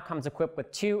which now comes equipped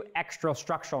with two extra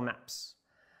structural maps.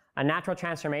 A natural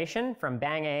transformation from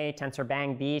bang A tensor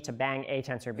bang B to bang A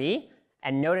tensor B.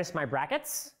 And notice my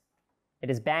brackets. It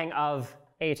is bang of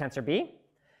A tensor B.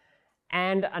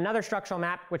 And another structural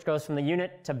map which goes from the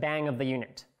unit to bang of the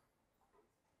unit.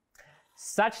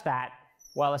 Such that,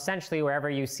 well, essentially wherever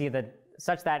you see the,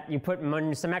 such that you put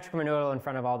symmetric monoidal in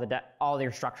front of all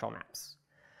your structural maps.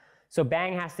 So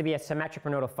bang has to be a symmetric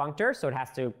monoidal functor, so it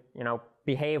has to,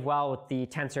 behave well with the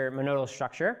tensor monoidal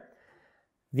structure.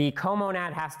 The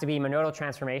comonad has to be monoidal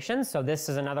transformations, so this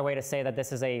is another way to say that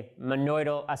this is a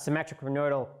symmetric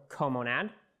monoidal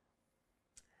comonad.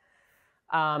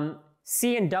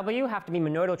 C and W have to be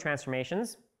monoidal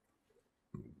transformations.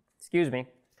 Excuse me.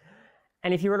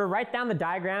 And if you were to write down the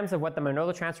diagrams of what the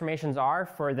monoidal transformations are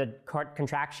for the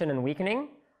contraction and weakening,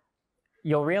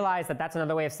 you'll realize that that's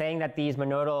another way of saying that these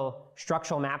monoidal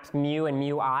structural maps mu and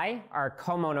mu I are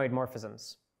comonoid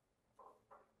morphisms.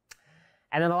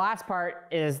 And then the last part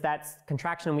is that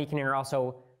contraction and weakening are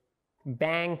also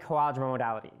bang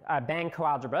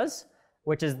coalgebras,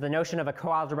 which is the notion of a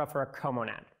coalgebra for a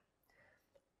comonad.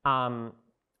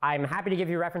 I'm happy to give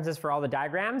you references for all the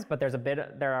diagrams, but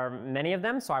there are many of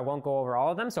them, so I won't go over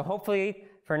all of them. So hopefully,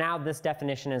 for now, this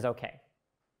definition is okay.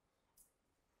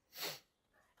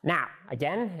 Now,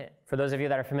 again, for those of you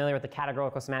that are familiar with the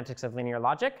categorical semantics of linear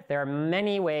logic, there are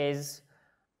many ways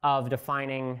of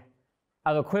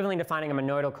equivalently defining a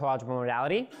monoidal coalgebra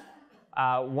modality.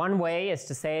 One way is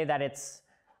to say that it's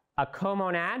a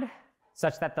comonad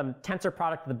such that the tensor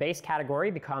product of the base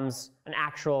category becomes an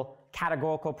actual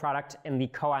categorical product in the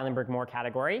Coe-Eilenberg-Moore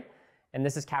category. And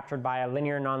this is captured by a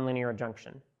linear-nonlinear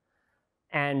adjunction.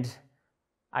 And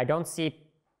I know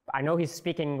he's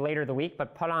speaking later the week,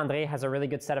 but Paul-André has a really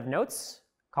good set of notes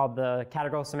called the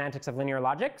Categorical Semantics of Linear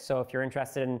Logic. So if you're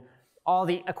interested in all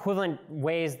the equivalent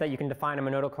ways that you can define a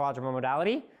monoidal coalgebra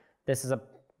modality, this is a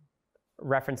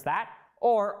reference that.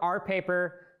 Or our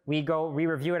paper, we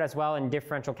review it as well in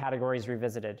Differential Categories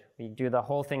Revisited. We do the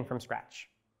whole thing from scratch.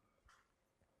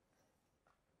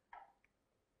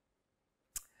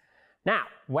 Now,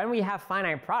 when we have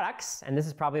finite products, and this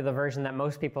is probably the version that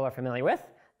most people are familiar with,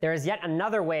 there is yet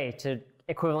another way to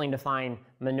equivalently define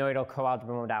monoidal coalgebra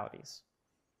modalities.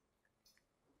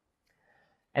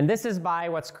 And this is by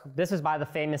the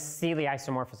famous Seeley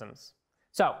isomorphisms.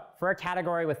 So for a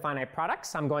category with finite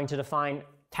products, I'm going to define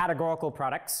categorical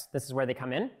products. This is where they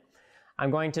come in. I'm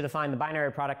going to define the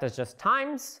binary product as just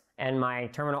times and my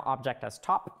terminal object as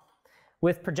top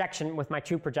with my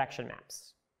two projection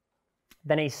maps.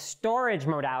 Then a storage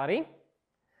modality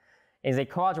is a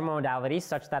coalgebra modality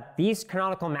such that these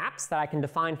canonical maps that I can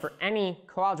define for any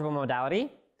coalgebra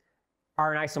modality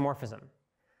are an isomorphism.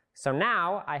 So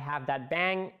now I have that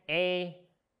bang A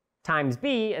times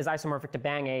B is isomorphic to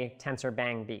bang A tensor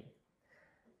bang B.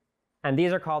 And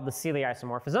these are called the Seeley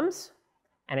isomorphisms.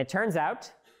 And it turns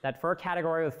out that for a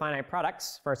category with finite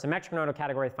products, for a symmetric monoidal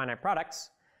category with finite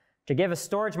products, to give a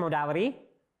storage modality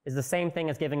is the same thing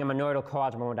as giving a monoidal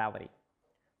coalgebra modality.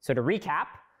 So to recap,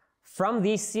 from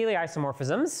these Seeley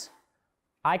isomorphisms,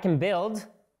 I can build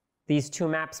these two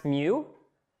maps mu,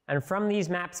 and from these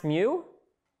maps mu,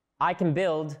 I can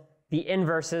build the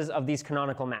inverses of these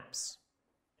canonical maps.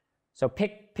 So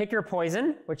pick your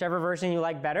poison, whichever version you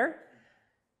like better,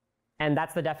 and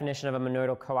that's the definition of a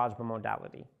monoidal coalgebra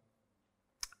modality.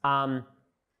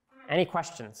 Any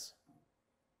questions?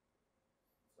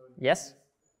 So yes?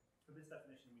 For this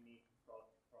definition, we need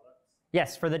products?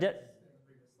 Yes, for the...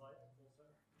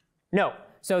 No.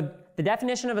 So the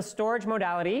definition of a storage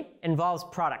modality involves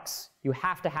products. You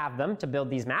have to have them to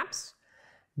build these maps.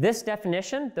 This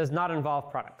definition does not involve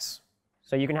products.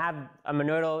 So you can have a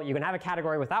monoidal, you can have a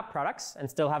category without products and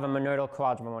still have a monoidal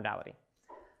coalgebra modality.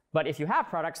 But if you have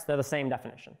products, they're the same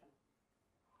definition.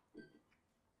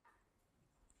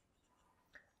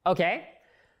 Okay,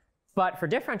 but for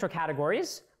differential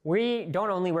categories, we don't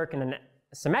only work in a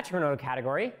symmetric monoidal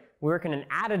category, we work in an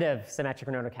additive symmetric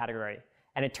monoidal category.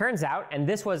 And it turns out, and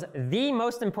this was the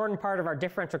most important part of our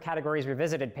differential categories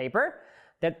revisited paper,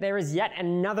 that there is yet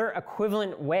another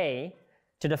equivalent way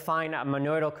to define a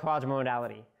monoidal coalgebra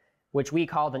modality, which we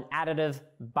called an additive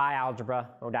bialgebra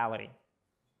modality.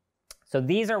 So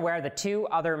these are where the two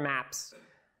other maps,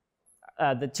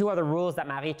 the two other rules that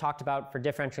Marie talked about for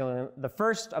differential, the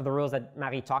first of the rules that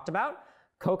Marie talked about,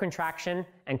 co-contraction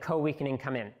and co-weakening,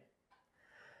 come in.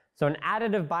 So an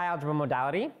additive bialgebra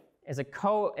modality is a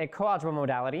coalgebra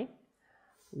modality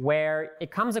where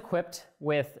it comes equipped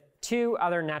with two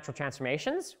other natural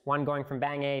transformations, one going from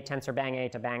bang A, tensor bang A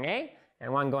to bang A,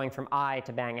 and one going from I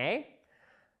to bang A,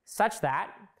 such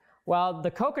that, well,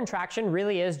 the co-contraction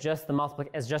really is just the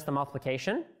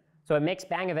multiplication, so it makes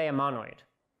bang of A a monoid.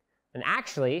 And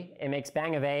actually, it makes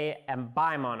bang of A a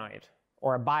bimonoid,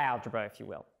 or a bialgebra, if you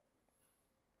will.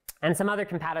 And some other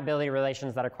compatibility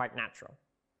relations that are quite natural.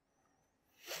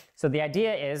 So the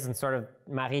idea is, and sort of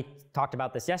Marie talked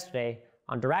about this yesterday,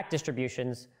 on Dirac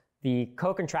distributions, the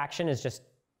co-contraction is just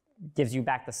gives you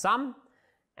back the sum,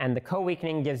 and the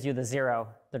co-weakening gives you the zero,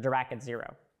 the Dirac at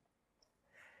zero.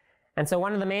 And so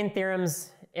one of the main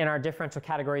theorems in our differential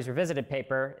categories revisited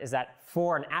paper is that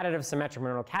for an additive symmetric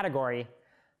monoidal category,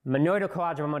 monoidal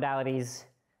coalgebra modalities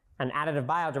and additive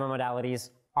bialgebra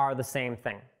modalities are the same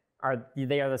thing.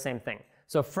 They are the same thing.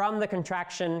 So from the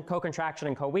contraction, co-contraction,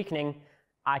 and co-weakening,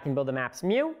 I can build the maps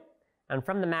mu, and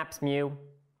from the maps mu,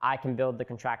 I can build the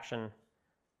contraction,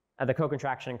 the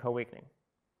co-contraction and co-weakening.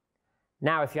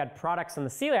 Now, if you had products in the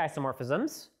Sealy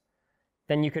isomorphisms,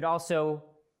 then you would also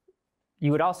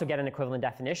get an equivalent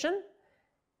definition,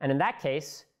 and in that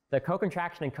case, the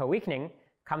co-contraction and co-weakening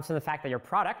comes from the fact that your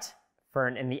product,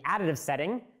 in the additive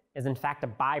setting, is in fact a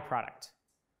byproduct.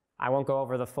 I won't go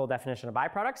over the full definition of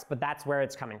byproducts, but that's where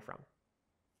it's coming from.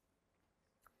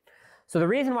 So the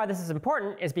reason why this is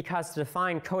important is because to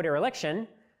define codereliction,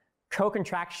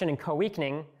 co-contraction and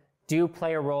co-weakening do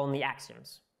play a role in the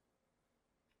axioms.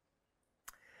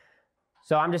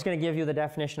 So I'm just going to give you the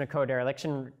definition of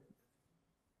codereliction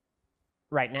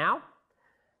right now.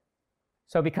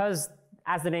 So because,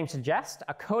 as the name suggests,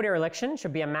 a codereliction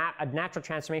should be a natural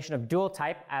transformation of dual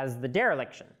type as the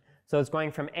dereliction. So it's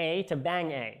going from A to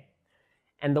bang A.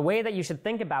 And the way that you should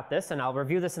think about this, and I'll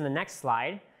review this in the next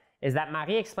slide, is that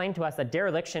Marie explained to us that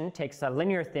dereliction takes a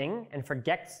linear thing and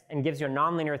forgets and gives you a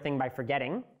nonlinear thing by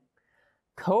forgetting.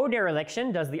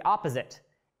 Codereliction does the opposite.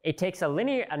 It takes a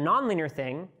nonlinear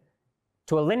thing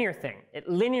to a linear thing. It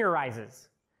linearizes.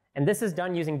 And this is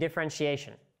done using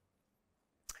differentiation.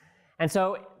 And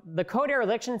so the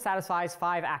codereliction satisfies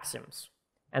 5 axioms.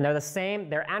 And they're the same,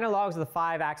 they're analogs of the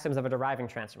 5 axioms of a deriving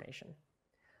transformation.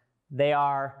 They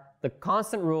are the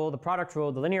constant rule, the product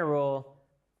rule, the linear rule,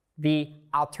 the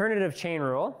alternative chain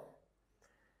rule,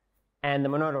 and the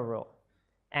monoidal rule.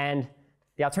 And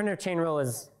the alternative chain rule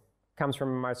comes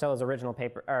from Marcelo's original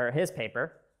paper, or his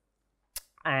paper.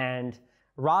 And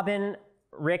Robin,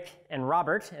 Rick, and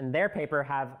Robert in their paper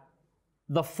have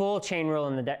the full chain rule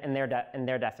in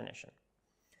their definition.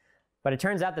 But it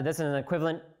turns out that this is an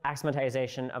equivalent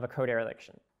axiomatization of a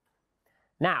codereliction.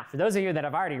 Now, for those of you that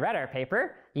have already read our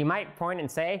paper, you might point and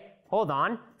say, hold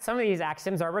on, some of these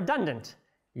axioms are redundant.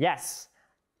 Yes,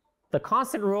 the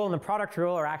constant rule and the product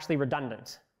rule are actually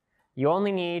redundant. You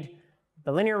only need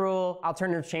the linear rule,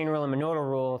 alternative chain rule, and monoidal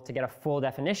rule to get a full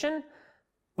definition.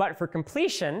 But for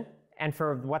completion, and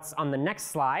for what's on the next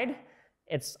slide,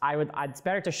 it's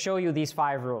better to show you these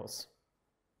 5 rules.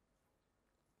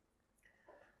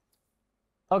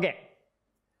 Okay,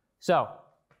 so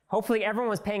hopefully everyone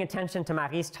was paying attention to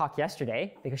Marie's talk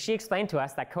yesterday, because she explained to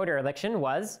us that codereliction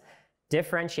was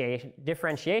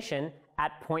differentiation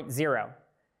at point 0.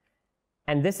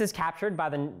 And this is captured by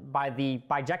the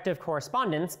bijective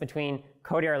correspondence between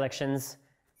coderelictions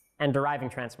and deriving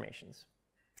transformations.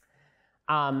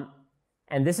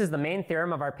 And this is the main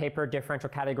theorem of our paper, Differential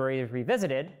Categories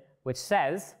Revisited, which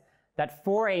says that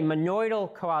for a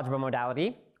monoidal coalgebra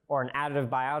modality, or an additive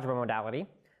bialgebra modality,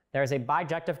 there is a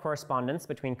bijective correspondence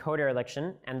between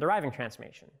codereliction and deriving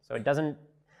transformation.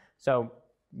 So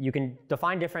you can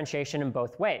define differentiation in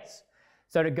both ways.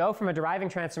 So to go from a deriving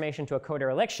transformation to a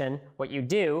codereliction, what you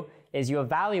do is you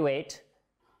evaluate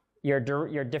your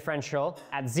differential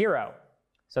at 0.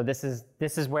 So this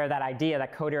is where that idea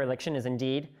that co-dereliction is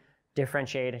indeed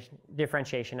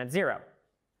differentiation at 0.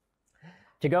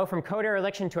 To go from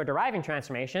co-dereliction to a deriving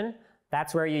transformation,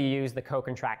 that's where you use the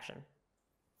co-contraction.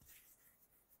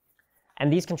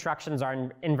 And these constructions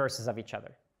are inverses of each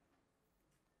other.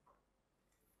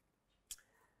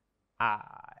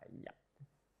 Yeah.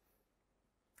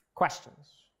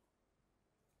 Questions?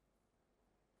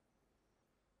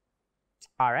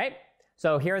 All right.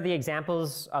 So here are the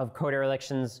examples of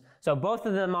co-derelictions. So both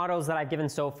of the models that I've given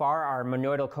so far are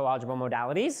monoidal coalgebral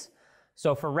modalities.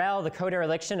 So for REL, the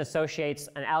co-dereliction associates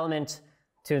an element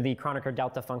to the Kronecker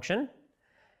delta function.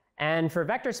 And for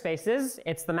vector spaces,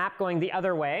 it's the map going the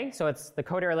other way. So it's the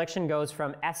co-dereliction goes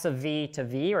from S of V to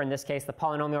V, or in this case, the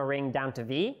polynomial ring down to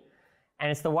V.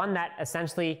 And it's the one that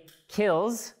essentially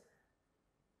kills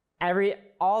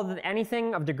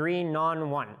anything of degree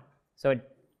non-1. So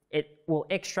it will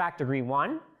extract degree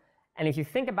 1. And if you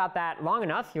think about that long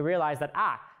enough, you realize that,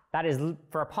 that is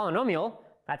for a polynomial,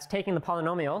 that's taking the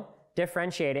polynomial,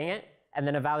 differentiating it, and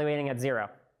then evaluating at 0.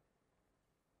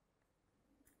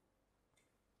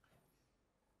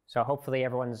 So hopefully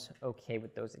everyone's okay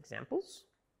with those examples.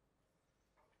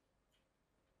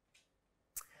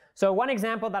 So one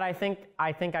example that I think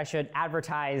I should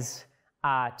advertise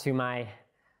to my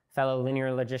fellow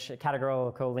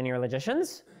categorical linear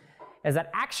logicians is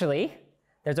that actually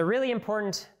there's a really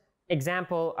important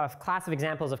class of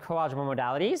examples of coalgebral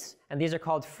modalities, and these are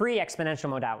called free exponential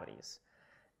modalities.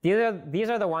 These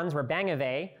are the ones where bang of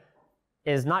A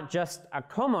is not just a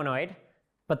comonoid,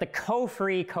 but the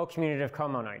co-free co-commutative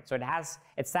comonoid. So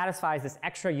it satisfies this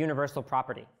extra universal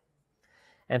property.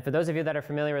 And for those of you that are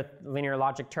familiar with linear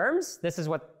logic terms, this is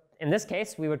what, in this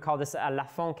case, we would call this a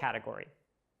Lafont category.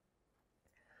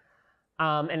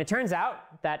 And it turns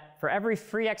out that for every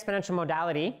free exponential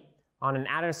modality on an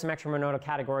additive symmetric monodal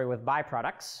category with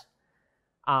biproducts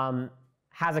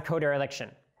has a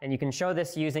co-dereliction. And you can show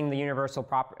this using the universal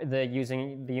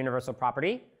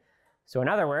property. So in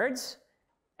other words,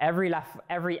 every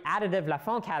additive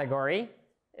Lafont category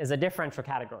is a differential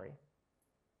category.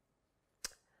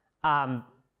 And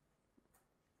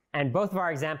both of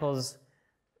our examples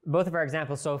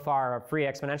so far are free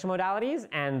exponential modalities,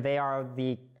 and they are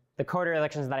the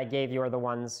co-derelictions that I gave you are the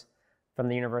ones from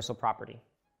the universal property.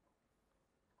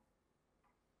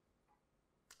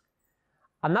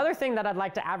 Another thing that I'd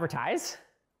like to advertise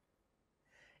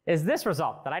is this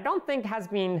result that I don't think has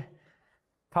been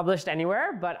published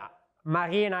anywhere, but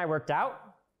Marie and I worked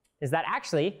out, is that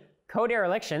actually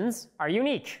co-derelictions are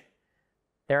unique.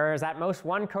 There is at most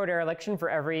one co-dereliction for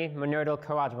every monoidal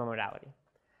coalgebral modality.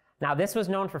 Now this was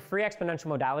known for free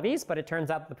exponential modalities, but it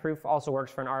turns out the proof also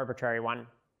works for an arbitrary one,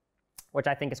 which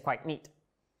I think is quite neat.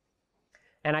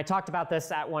 And I talked about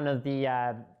this at one of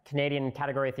the Canadian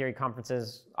category theory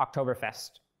conferences,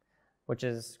 Oktoberfest, which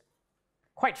is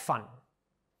quite fun.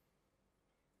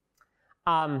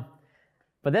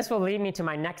 But this will lead me to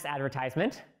my next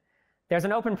advertisement. There's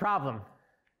an open problem.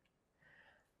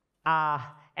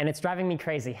 And it's driving me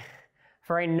crazy.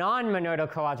 For a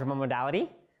non-monoidal coalgebral modality,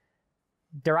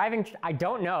 I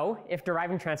don't know if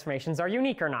deriving transformations are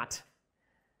unique or not.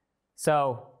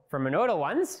 So for monoidal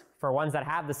ones, for ones that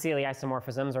have the Sealy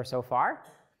isomorphisms or so far,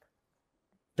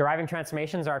 deriving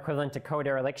transformations are equivalent to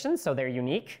co-derelictions, so they're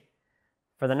unique.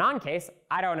 For the non-case,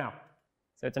 I don't know.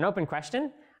 So it's an open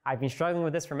question. I've been struggling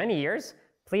with this for many years.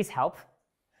 Please help.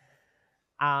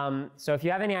 So if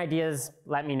you have any ideas,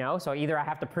 let me know. So either I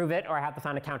have to prove it or I have to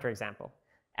find a counterexample.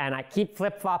 And I keep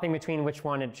flip-flopping between which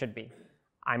one it should be.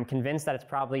 I'm convinced that it's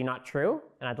probably not true,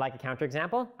 and I'd like a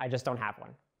counterexample. I just don't have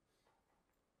one.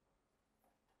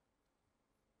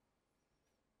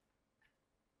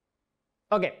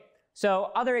 Okay, so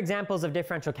other examples of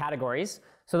differential categories.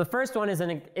 So the first one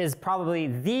is probably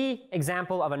the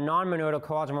example of a non-monoidal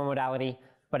coalgebral modality,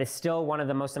 but is still one of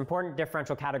the most important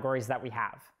differential categories that we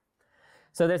have.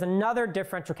 So there's another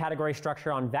differential category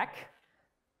structure on VEC,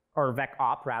 or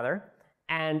VEC-op rather,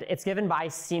 and it's given by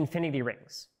C-infinity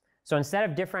rings. So instead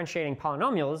of differentiating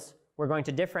polynomials, we're going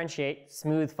to differentiate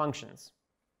smooth functions.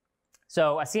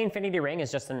 So a C-infinity ring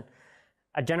is just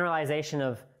a generalization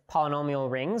of polynomial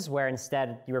rings where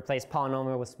instead you replace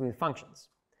polynomial with smooth functions.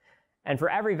 And for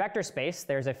every vector space,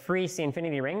 there's a free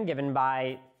C-infinity ring given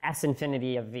by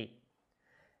S-infinity of V.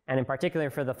 And in particular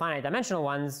for the finite dimensional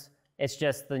ones, it's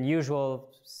just the usual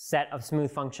set of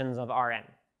smooth functions of Rn.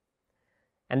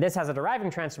 And this has a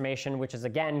deriving transformation, which is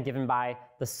again given by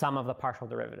the sum of the partial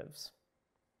derivatives.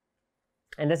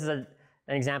 And this is an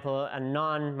example, a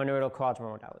non-monoidal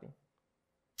coalgebral modality.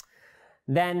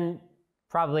 Then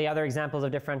probably other examples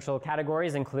of differential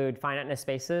categories include finiteness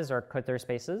spaces or Coulter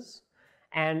spaces.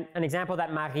 and an example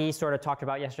that Marie sort of talked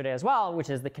about yesterday as well, which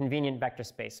is the convenient vector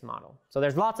space model. So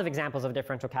there's lots of examples of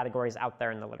differential categories out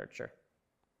there in the literature.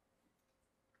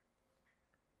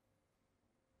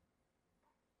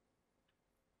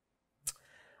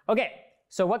 Okay,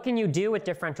 so what can you do with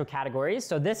differential categories?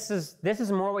 So this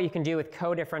is more what you can do with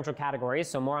co-differential categories,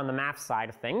 so more on the math side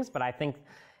of things, but I think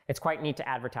it's quite neat to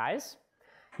advertise.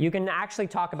 You can actually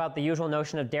talk about the usual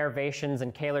notion of derivations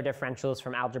and Kähler differentials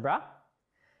from algebra.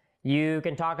 You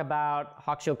can talk about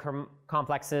Hochschild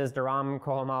complexes, de Rham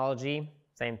cohomology,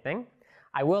 same thing.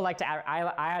 I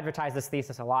advertise this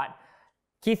thesis a lot.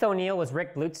 Keith O'Neill was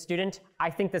Rick Blut's student. I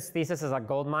think this thesis is a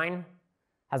goldmine,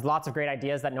 has lots of great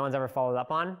ideas that no one's ever followed up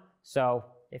on. So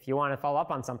if you want to follow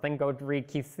up on something, go read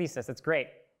Keith's thesis, it's great.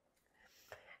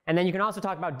 And then you can also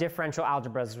talk about differential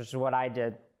algebras, which is what I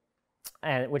did,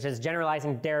 which is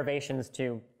generalizing derivations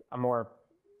to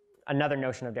another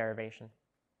notion of derivation.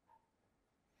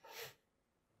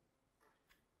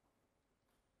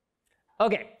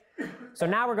 Okay, so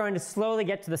now we're going to slowly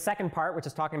get to the second part, which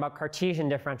is talking about Cartesian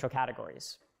differential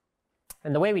categories.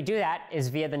 And the way we do that is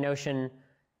via the notion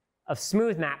of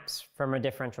smooth maps from a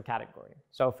differential category.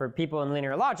 So for people in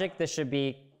linear logic, this should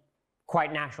be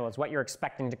quite natural. It's what you're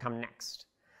expecting to come next.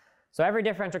 So every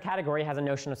differential category has a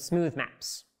notion of smooth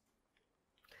maps.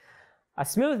 A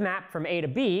smooth map from A to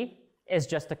B is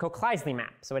just a Cook-Kleisley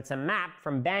map. So it's a map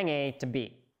from bang A to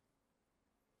B.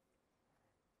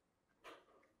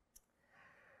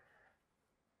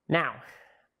 Now,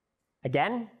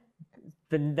 again,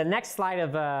 the next slide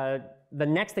of the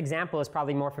next example is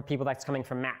probably more for people that's coming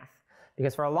from math.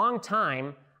 Because for a long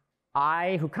time,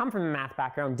 I, who come from a math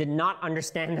background, did not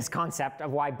understand this concept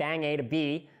of why bang A to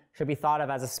B should be thought of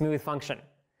as a smooth function.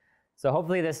 So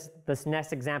hopefully this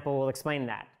next example will explain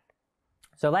that.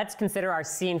 So let's consider our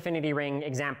C infinity ring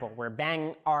example, where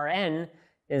bang Rn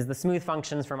is the smooth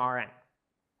functions from Rn.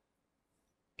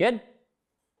 Good?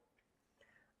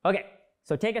 Okay,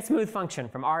 so take a smooth function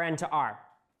from Rn to R.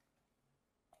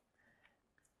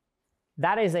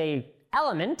 That is an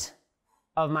element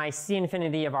of my C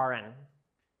infinity of Rn.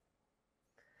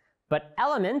 But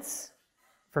elements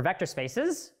for vector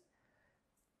spaces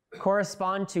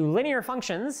correspond to linear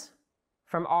functions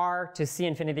from R to C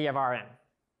infinity of Rn.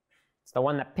 It's the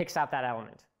one that picks out that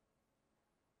element.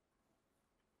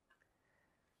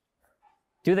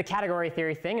 Do the category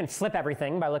theory thing and flip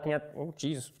everything by looking at,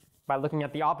 by looking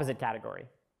at the opposite category.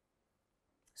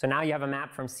 So now you have a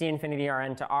map from C infinity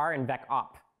Rn to R in vec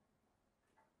op.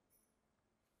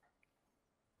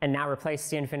 And now replace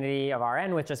C infinity of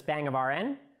Rn with just bang of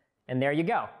Rn, and there you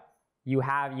go.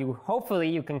 Hopefully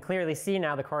you can clearly see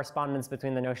now the correspondence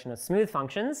between the notion of smooth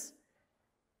functions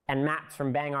and maps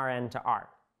from bang Rn to R.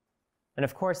 And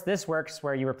of course this works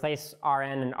where you replace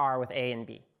Rn and R with A and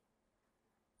B.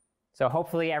 So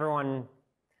hopefully everyone,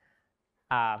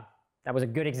 that was a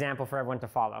good example for everyone to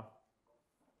follow.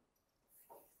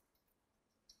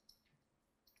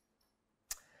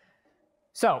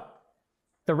 So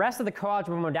the rest of the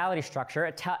coalgebra modality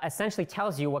structure essentially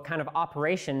tells you what kind of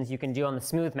operations you can do on the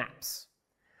smooth maps.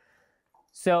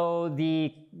 So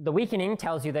the weakening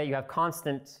tells you that you have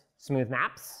constant smooth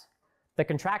maps. The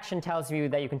contraction tells you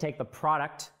that you can take the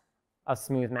product of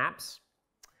smooth maps.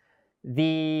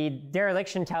 The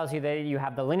dereliction tells you that you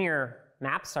have the linear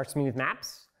maps are smooth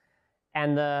maps.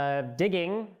 And the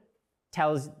digging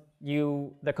tells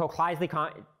you, the Cook-Kleisley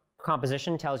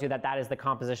composition tells you that that is the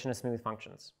composition of smooth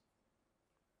functions.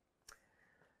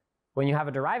 When you have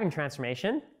a deriving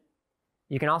transformation,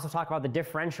 you can also talk about the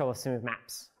differential of smooth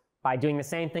maps by doing the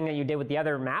same thing that you did with the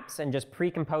other maps and just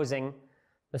precomposing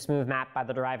the smooth map by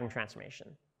the deriving transformation.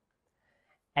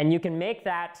 And you can make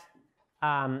that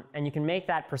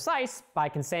precise by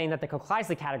saying that the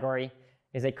Cook-Kleisley category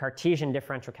is a Cartesian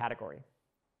differential category.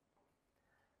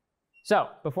 So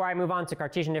before I move on to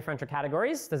Cartesian differential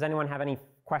categories, does anyone have any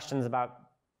questions about,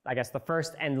 I guess, the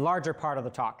first and larger part of the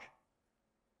talk?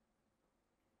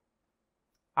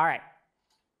 All right.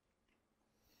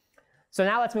 So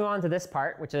now let's move on to this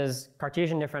part, which is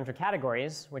Cartesian differential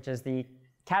categories, which is the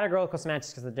categorical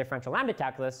semantics of the differential lambda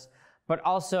calculus, but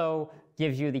also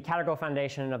gives you the categorical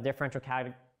foundation of differential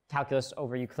calculus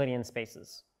over Euclidean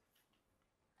spaces.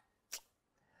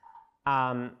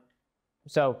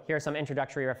 So here are some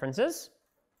introductory references.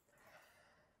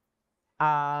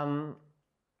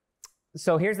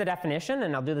 So here's the definition,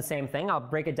 and I'll do the same thing. I'll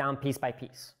break it down piece by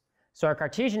piece. So our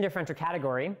Cartesian differential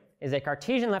category is a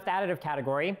Cartesian left additive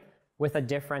category with a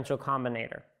differential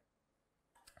combinator.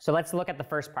 So let's look at the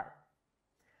first part.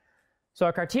 So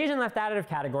a Cartesian left additive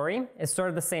category is sort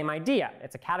of the same idea.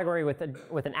 It's a category with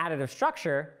an additive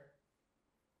structure,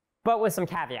 but with some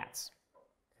caveats.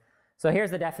 So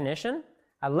here's the definition.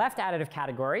 a left additive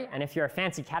category, and if you're a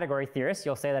fancy category theorist,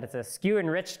 you'll say that it's a skew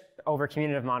enriched over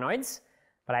commutative monoids,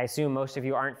 but I assume most of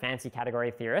you aren't fancy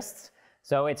category theorists.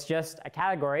 So it's just a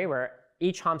category where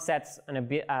each hump set's a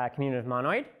commutative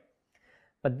monoid,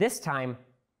 but this time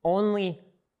only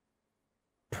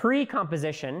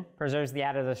pre-composition preserves the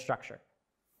additive structure.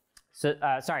 So,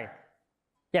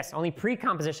 only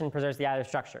pre-composition preserves the additive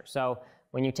structure. So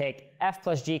when you take f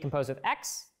plus g composed with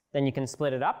x, then you can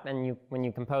split it up, and when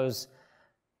you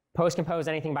post-compose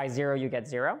anything by 0, you get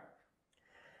 0.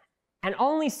 And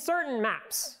only certain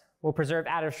maps will preserve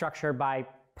additive structure by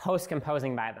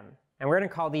post-composing by them. And we're going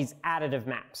to call these additive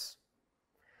maps.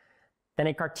 Then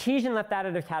a Cartesian left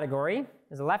additive category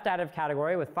is a left additive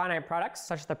category with finite products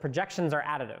such that projections are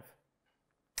additive.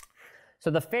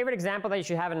 So the favorite example that you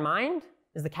should have in mind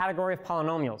is the category of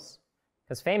polynomials,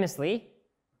 because famously,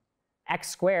 x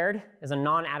squared is a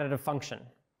non-additive function,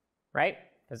 right?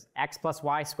 Because x plus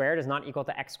y squared is not equal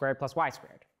to x squared plus y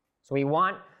squared. So we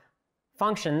want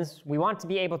functions, we want to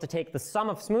be able to take the sum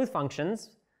of smooth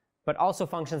functions, but also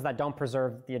functions that don't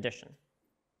preserve the addition.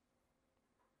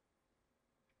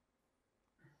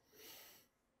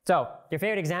 So your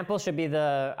favorite example should be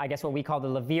I guess what we call the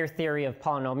Leverrier theory of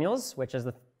polynomials, which is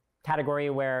the category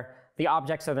where the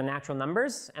objects are the natural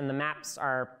numbers and the maps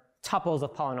are tuples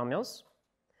of polynomials.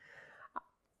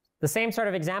 The same sort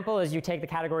of example is you take the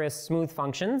category of smooth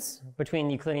functions between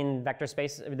the Euclidean vector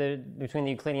space, between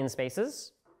the Euclidean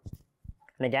spaces.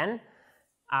 And again,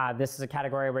 this is a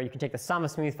category where you can take the sum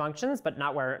of smooth functions, but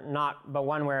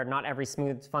one where not every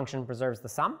smooth function preserves the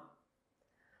sum.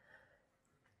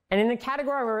 And in a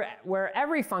category where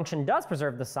every function does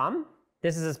preserve the sum,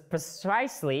 this is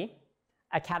precisely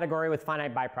a category with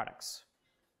finite biproducts.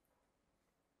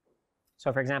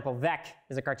 So for example, vec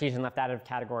is a Cartesian left additive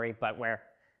category, but where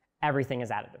everything is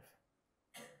additive.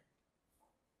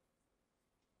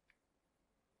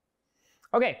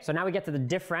 Okay, so now we get to the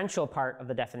differential part of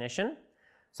the definition.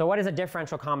 So what is a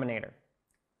differential combinator?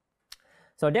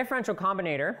 So a differential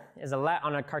combinator is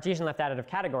on a Cartesian left additive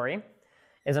category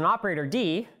is an operator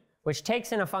D which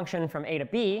takes in a function from A to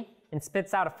B and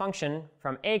spits out a function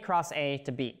from A cross A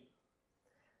to B.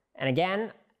 And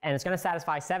again, it's going to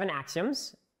satisfy 7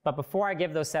 axioms, but before I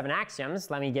give those 7 axioms,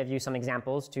 let me give you some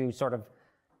examples to sort of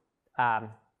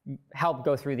help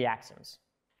go through the axioms.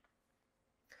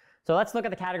 So let's look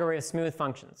at the category of smooth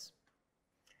functions.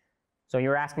 So you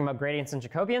were asking about gradients and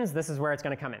Jacobians. This is where it's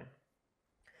going to come in.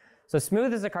 So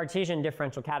smooth is a Cartesian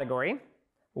differential category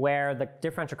where the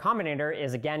differential combinator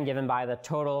is again given by the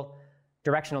total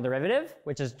directional derivative,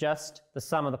 which is just the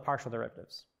sum of the partial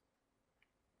derivatives.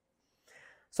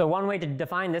 So one way to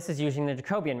define this is using the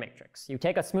Jacobian matrix. You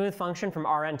take a smooth function from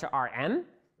Rn to Rm,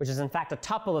 which is in fact a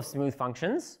tuple of smooth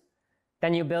functions.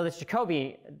 Then you build its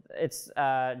Jacobian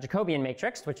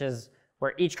matrix, which is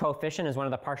where each coefficient is one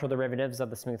of the partial derivatives of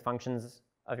the smooth functions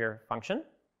of your function.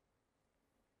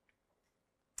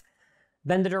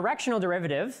 Then the directional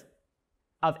derivative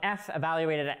of f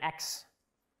evaluated at x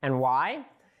and y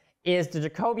is the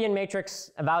Jacobian matrix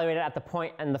evaluated at the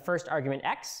point in the first argument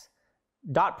x,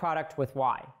 dot product with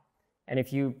y. And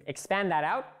if you expand that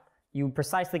out, you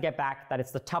precisely get back that it's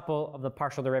the tuple of the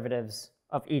partial derivatives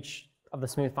of each of the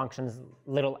smooth functions,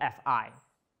 little fi.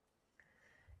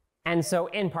 And so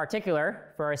in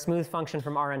particular, for a smooth function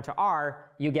from Rn to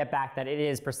R, you get back that it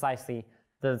is precisely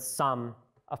the sum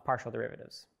of partial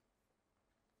derivatives.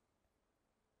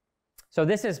 So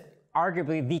this is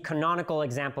arguably the canonical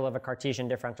example of a Cartesian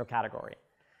differential category.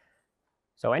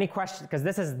 So any questions, because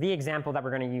this is the example that we're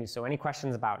going to use, so any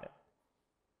questions about it?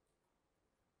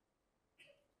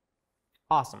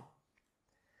 Awesome.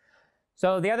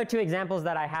 So the other 2 examples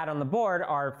that I had on the board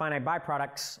are finite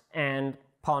biproducts and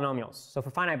polynomials. So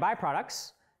for finite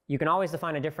biproducts, you can always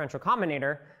define a differential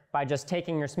combinator by just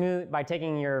taking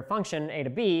your function a to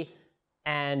b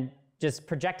and just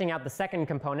projecting out the second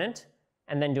component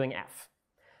and then doing f.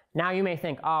 Now you may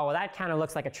think, oh, well that kind of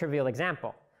looks like a trivial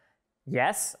example.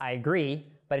 Yes, I agree,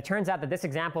 but it turns out that this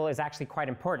example is actually quite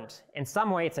important. In some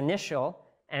way it's initial,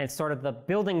 and it's sort of the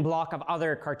building block of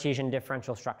other Cartesian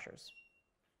differential structures.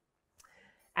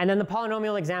 And then the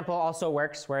polynomial example also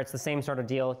works where it's the same sort of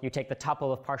deal. You take the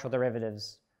tuple of partial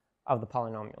derivatives of the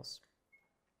polynomials.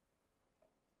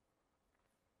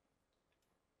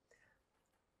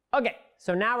 Okay,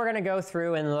 so now we're going to go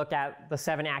through and look at the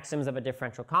 7 axioms of a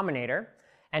differential combinator.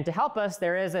 And to help us,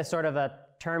 there is a sort of a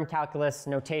term calculus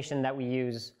notation that we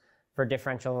use for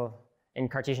differential in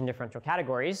Cartesian differential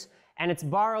categories. And it's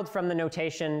borrowed from the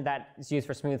notation that is used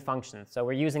for smooth functions. So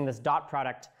we're using this dot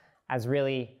product as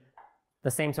really the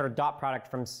same sort of dot product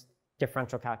from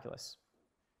differential calculus.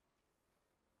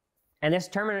 And this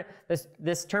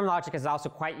term logic is also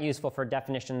quite useful for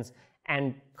definitions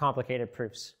and complicated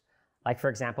proofs. Like, for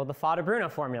example, the Fodor-Bruno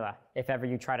formula, if ever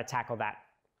you try to tackle that.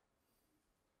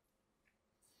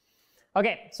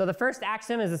 Okay, so the first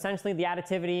axiom is essentially the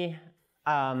additivity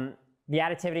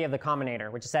of the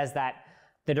combinator, which says that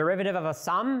the derivative of a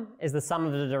sum is the sum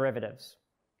of the derivatives.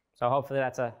 So hopefully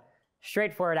that's a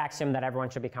straightforward axiom that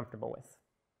everyone should be comfortable with.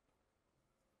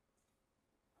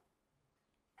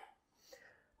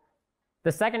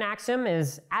 The second axiom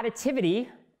is additivity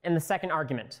in the second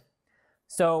argument.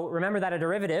 So remember that a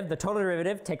derivative, the total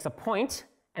derivative, takes a point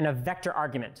and a vector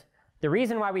argument. The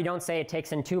reason why we don't say it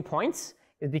takes in 2 points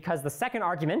is because the second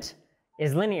argument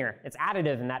is linear. It's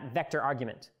additive in that vector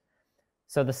argument.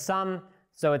 So the sum,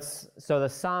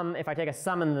 if I take a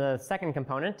sum in the second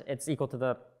component, it's equal to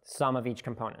the sum of each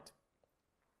component.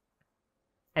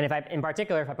 And in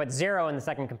particular, if I put 0 in the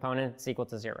second component, it's equal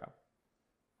to 0.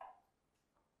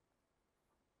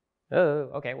 Oh,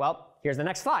 okay, well, here's the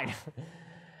next slide.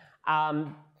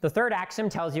 The third axiom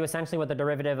tells you essentially what the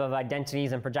derivative of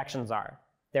identities and projections are.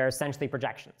 They're essentially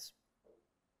projections.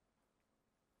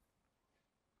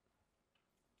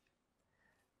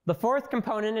 The fourth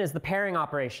component is the pairing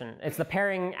operation. It's the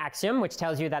pairing axiom, which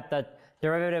tells you that the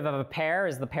derivative of a pair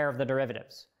is the pair of the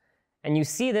derivatives. And you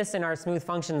see this in our smooth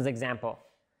functions example.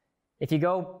 If you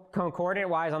go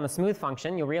coordinate-wise on the smooth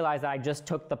function, you'll realize that I just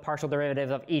took the partial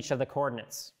derivatives of each of the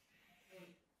coordinates.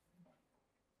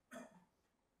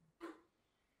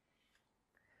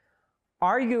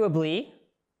 Arguably,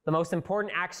 the most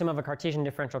important axiom of a Cartesian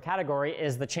differential category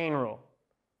is the chain rule,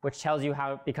 which tells you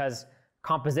how, because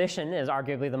composition is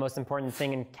arguably the most important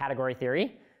thing in category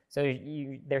theory, so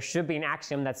there should be an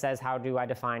axiom that says how do I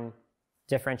define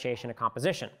differentiation of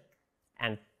composition,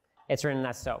 and it's written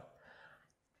as so.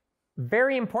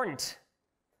 Very important.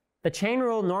 The chain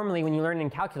rule normally, when you learn in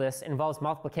calculus, involves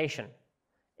multiplication.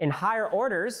 In higher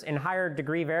orders, in higher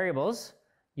degree variables,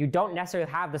 you don't necessarily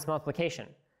have this multiplication.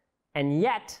 And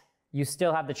yet, you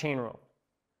still have the chain rule.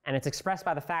 And it's expressed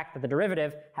by the fact that the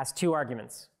derivative has 2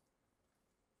 arguments.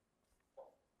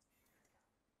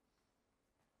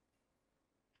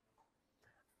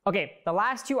 Okay, the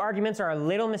last 2 arguments are a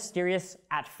little mysterious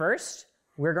at first.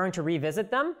 We're going to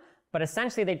revisit them, but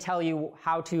essentially they tell you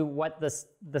what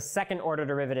the second order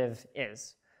derivative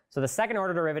is. So the second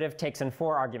order derivative takes in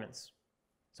 4 arguments.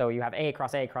 So you have a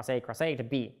cross a cross a cross a to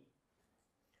b.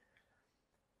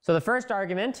 So the first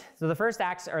argument,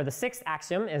 the sixth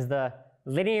axiom is the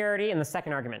linearity in the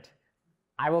second argument.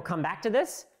 I will come back to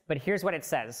this, but here's what it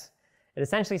says. It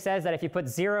essentially says that if you put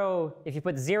 0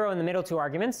 in the middle 2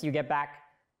 arguments, you get back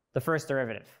the first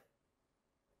derivative.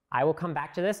 I will come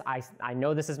back to this. I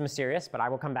know this is mysterious, but I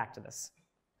will come back to this.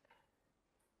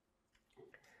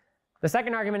 The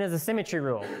second argument is the symmetry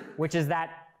rule, which is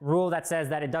that rule that says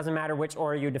that it doesn't matter which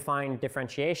order you define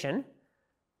differentiation.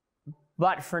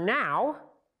 But for now,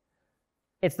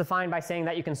 it's defined by saying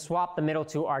that you can swap the middle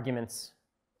 2 arguments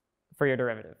for your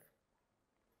derivative.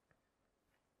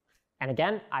 And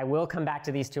again, I will come back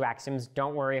to these 2 axioms.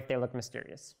 Don't worry if they look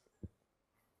mysterious.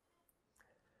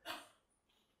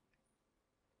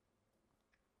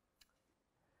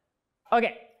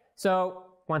 Okay, so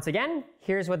once again,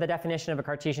 here's what the definition of a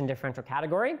Cartesian differential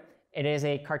category. It is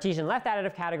a Cartesian left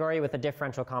additive category with a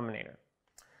differential combinator.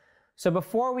 So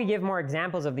before we give more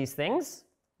examples of these things,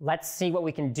 let's see what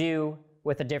we can do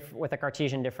with a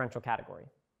Cartesian differential category.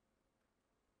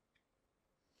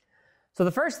 So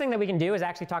the first thing that we can do is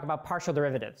actually talk about partial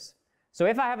derivatives. So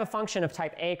if I have a function of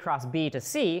type a cross b to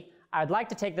c, I'd like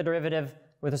to take the derivative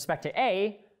with respect to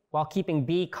a while keeping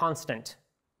b constant.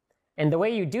 And the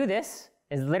way you do this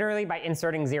is literally by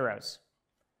inserting zeros.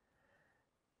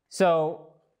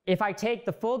 So if I take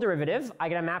the full derivative, I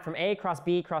get a map from a cross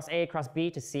b cross a cross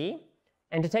b to c.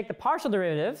 And to take the partial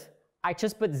derivative, I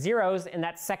just put zeros in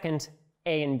that second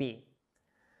a and b.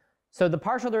 So the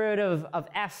partial derivative of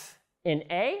f in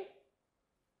a,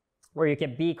 where you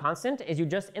get b constant, is you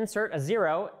just insert a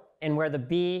 0 in where the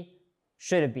b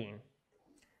should have been.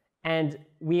 And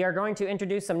we are going to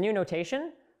introduce some new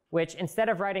notation, which instead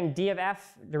of writing d of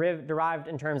f derived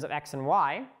in terms of x and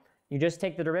y, you just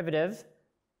take the derivative,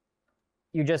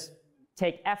 you just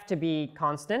take f to be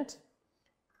constant,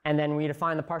 and then we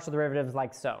define the partial derivatives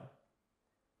like so.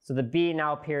 So the b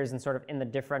now appears in the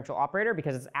differential operator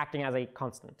because it's acting as a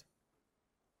constant.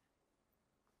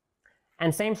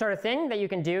 And same sort of thing that you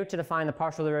can do to define the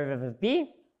partial derivative of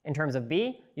b. In terms of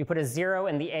b, you put a 0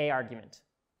 in the a argument.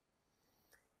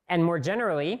 And more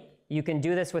generally, you can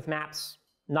do this with maps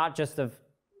not just of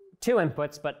 2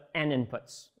 inputs, but n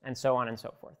inputs, and so on and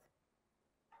so forth.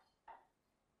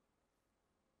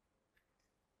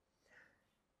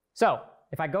 So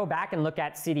if I go back and look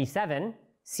at CD7,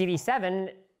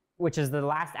 which is the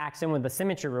last axiom with the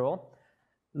symmetry rule,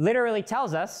 literally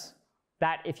tells us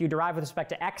that if you derive with respect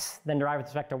to x, then derive with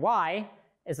respect to y,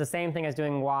 is the same thing as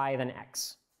doing y then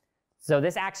x. So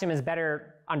this axiom is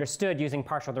better understood using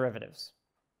partial derivatives.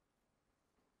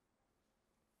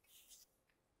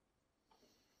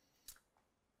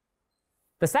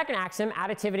 The second axiom,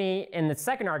 additivity in the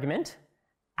second argument,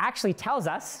 actually tells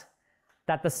us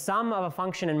that the sum of a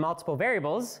function in multiple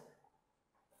variables,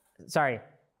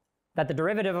 that the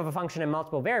derivative of a function in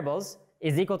multiple variables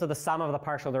is equal to the sum of the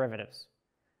partial derivatives.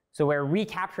 So we're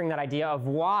recapturing that idea of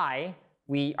why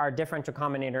our differential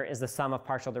combinator is the sum of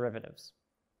partial derivatives.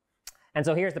 And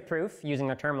so here's the proof using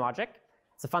the term logic.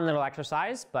 It's a fun little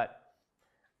exercise, but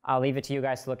I'll leave it to you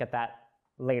guys to look at that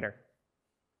later.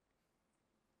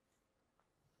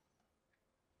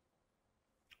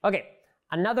 Okay,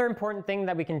 another important thing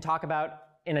that we can talk about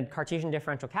in a Cartesian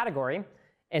differential category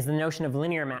is the notion of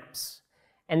linear maps.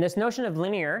 And this notion of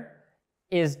linear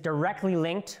is directly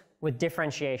linked with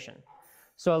differentiation.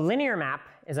 So a linear map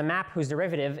is a map whose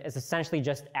derivative is essentially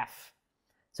just f.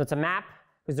 So it's a map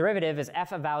whose derivative is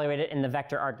f evaluated in the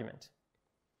vector argument.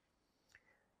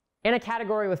 In a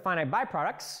category with finite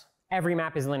biproducts, every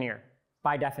map is linear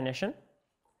by definition.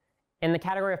 In the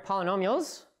category of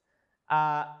polynomials,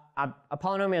 a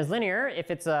polynomial is linear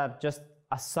if it's just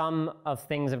a sum of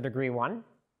things of degree 1.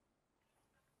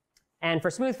 And for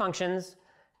smooth functions,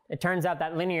 it turns out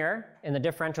that linear in the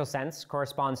differential sense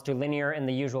corresponds to linear in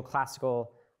the usual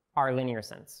classical R-linear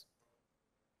sense.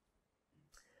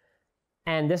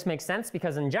 And this makes sense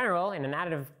because in general, in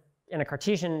a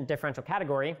Cartesian differential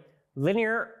category,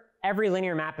 every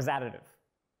linear map is additive.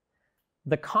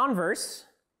 The converse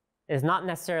is not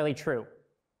necessarily true.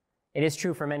 It is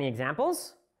true for many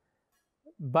examples,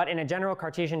 but in a general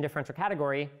Cartesian differential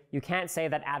category, you can't say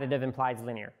that additive implies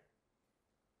linear.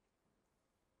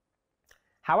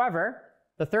 However,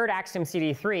 the third axiom,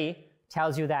 CD3,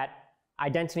 tells you that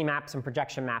identity maps and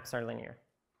projection maps are linear.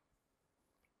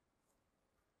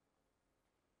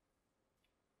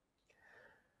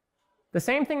 The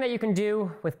same thing that you can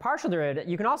do with partial derivative,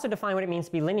 you can also define what it means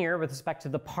to be linear with respect to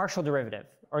the partial derivative,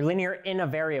 or linear in a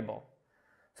variable.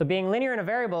 So being linear in a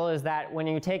variable is that when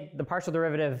you take the partial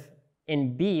derivative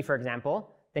in b, for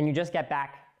example, then you just get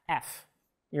back f,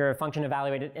 your function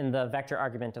evaluated in the vector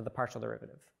argument of the partial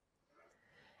derivative.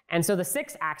 And so the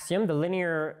sixth axiom, the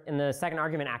linear in the second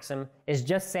argument axiom, is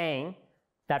just saying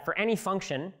that for any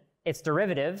function, its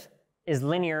derivative is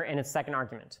linear in its second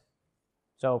argument.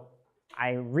 So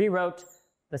I rewrote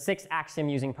the sixth axiom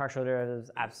using partial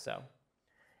derivatives as so.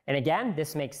 And again,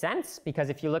 this makes sense because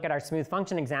if you look at our smooth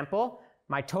function example,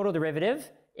 my total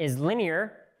derivative is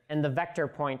linear in the vector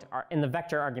point, in the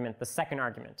vector argument, the second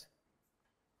argument.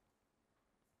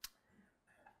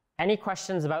 Any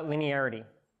questions about linearity?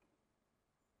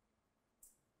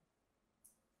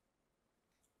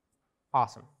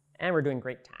 Awesome. And we're doing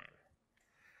great time.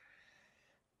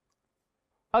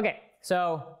 Okay,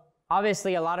 so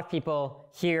obviously a lot of people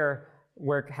here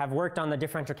have worked on the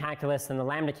differential calculus and the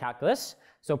lambda calculus,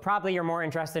 so probably you're more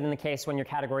interested in the case when your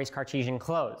category is Cartesian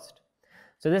closed.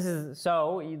 So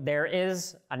there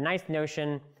is a nice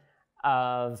notion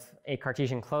of a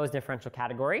Cartesian closed differential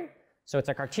category. So it's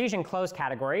a Cartesian closed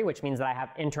category, which means that I have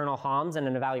internal Halms and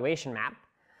an evaluation map.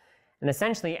 And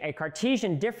essentially a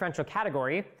Cartesian differential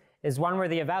category is one where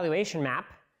the evaluation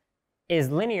map is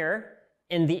linear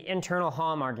in the internal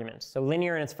Halm argument, so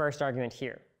linear in its first argument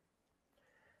here.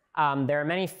 There are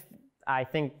many, I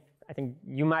think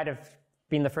you might have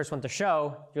been the first one to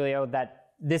show, Julio, that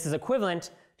this is equivalent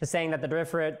to saying that the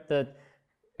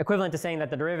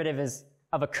derivative is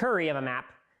of a curry of a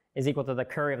map is equal to the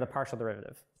curry of the partial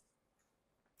derivative.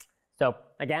 So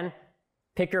again,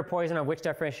 pick your poison of which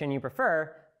definition you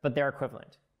prefer, but they're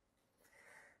equivalent.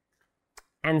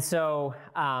 And so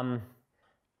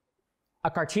a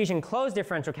Cartesian closed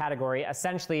differential category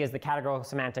essentially is the categorical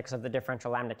semantics of the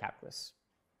differential lambda calculus.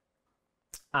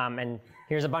 And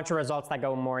here's a bunch of results that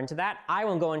go more into that. I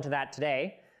won't go into that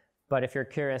today, but if you're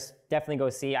curious, definitely go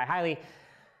see.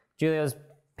 Julio's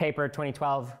paper,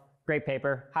 2012, great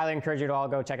paper. Highly encourage you to all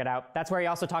go check it out. That's where he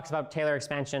also talks about Taylor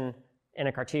expansion in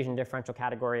a Cartesian differential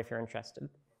category if you're interested.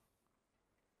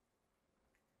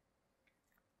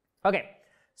 Okay.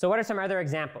 So what are some other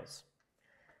examples?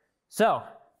 So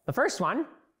the first one,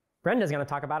 Brenda's going to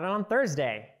talk about it on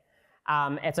Thursday.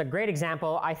 It's a great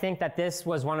example. I think that this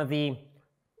was one of the,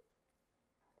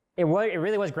 it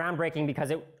really was groundbreaking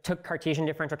because it took Cartesian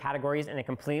differential categories in a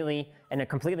completely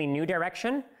new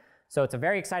direction. So it's a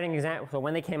very exciting example. So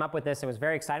when they came up with this, it was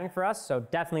very exciting for us. So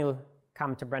definitely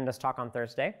come to Brenda's talk on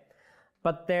Thursday.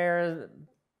 But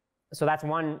so that's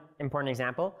one important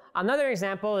example. Another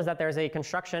example is that there's a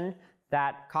construction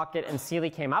that Cockett and Seeley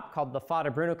came up called the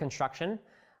Fodor-Bruno construction,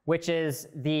 which is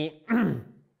the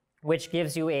which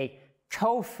gives you a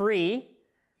co-free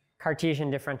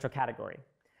Cartesian differential category.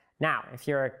 Now, if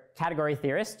you're a category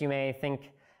theorist, you may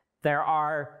think there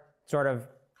are sort of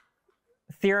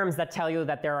theorems that tell you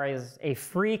that there is a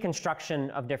free construction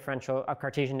of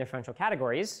Cartesian differential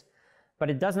categories, but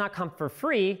it does not come for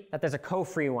free that there's a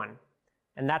co-free one.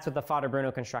 And that's what the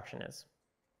Fodor-Bruno construction is.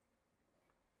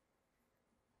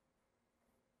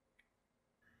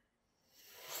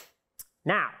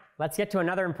 Now, let's get to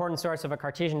another important source of a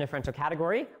Cartesian differential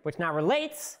category, which now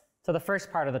relates to the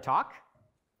first part of the talk,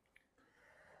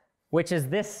 which is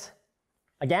this,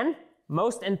 again,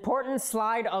 most important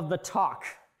slide of the talk.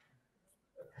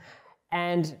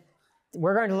 And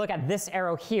we're going to look at this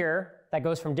arrow here that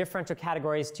goes from differential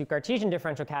categories to Cartesian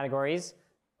differential categories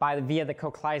via the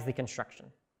Koch-Kleisley construction.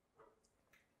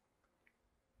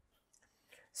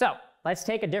 So let's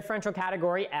take a differential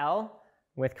category L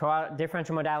with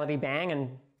differential modality bang,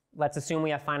 and let's assume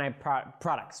we have finite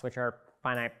products, which are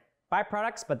finite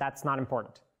biproducts, but that's not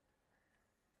important.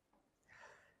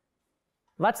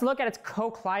 Let's look at its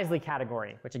Koch-Kleisley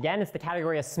category, which again is the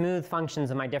category of smooth functions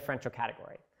in my differential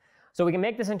category. So we can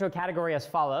make this into a category as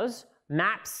follows.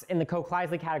 Maps in the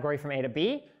Koch-Kleisley category from A to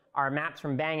B are maps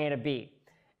from bang A to B.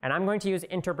 And I'm going to use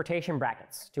interpretation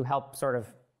brackets to help sort of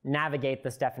navigate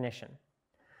this definition.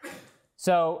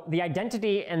 So the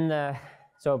identity in the,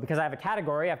 so because I have a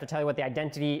category, I have to tell you what the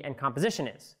identity and composition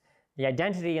is. The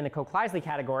identity in the Koch-Kleisley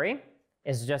category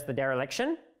is just the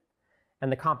dereliction,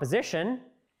 and the composition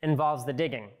involves the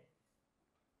digging.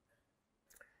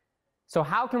 So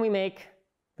how can we make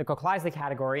the Koch-Kleisley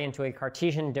category into a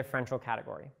Cartesian differential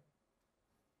category?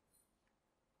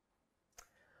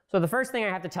 So the first thing I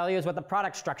have to tell you is what the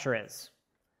product structure is.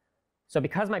 So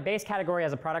because my base category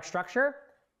has a product structure,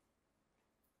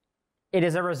 it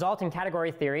is a result in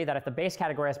category theory that if the base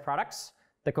category has products,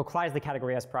 the Koch-Kleisley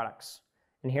category has products.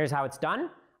 And here's how it's done.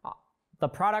 The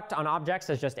product on objects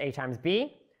is just A times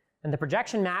B, and the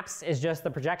projection maps is just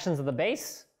the projections of the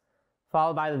base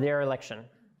followed by the dereliction.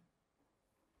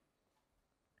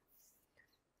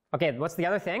 Okay, what's the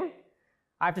other thing?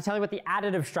 I have to tell you what the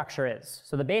additive structure is.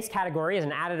 So the base category is an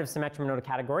additive symmetric monodal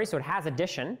category, so it has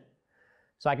addition.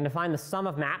 So I can define the sum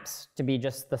of maps to be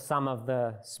just the sum of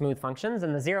the smooth functions,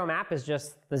 and the zero map is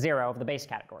just the zero of the base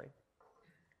category.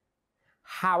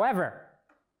 However,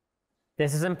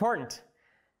 this is important.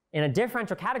 In a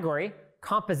differential category,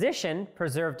 composition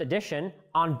preserved addition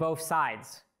on both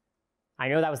sides. I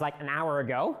know that was like an hour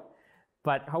ago,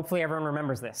 but hopefully everyone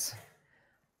remembers this.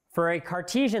 For a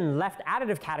Cartesian left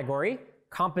additive category,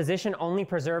 composition only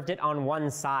preserved it on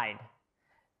one side.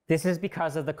 This is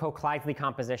because of the Koch-Kleisley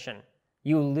composition.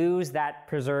 You lose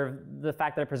the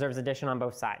fact that it preserves addition on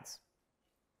both sides.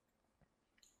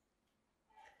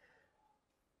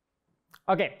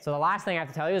 Okay, so the last thing I have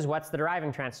to tell you is what's the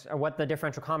what the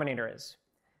differential combinator is.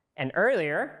 And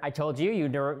earlier, I told you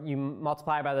you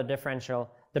multiply by the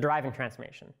deriving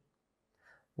transformation.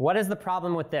 What is the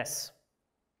problem with this?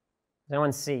 Does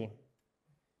anyone see?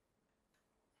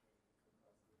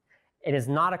 It is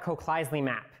not a Koch-Kleisley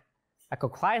map. A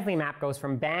Koch-Kleisley map goes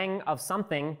from bang of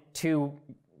something to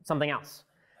something else.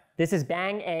 This is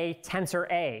bang A, tensor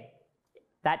A.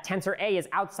 That tensor A is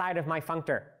outside of my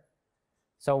functor.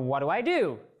 So what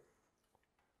do?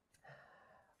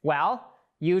 Well,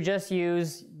 you just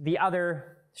use the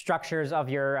other structures of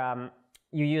your,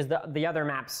 you use the other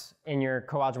maps in your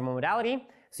coalgebra modality.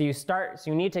 So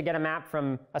you need to get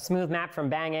a smooth map from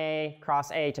bang A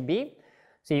cross A to B.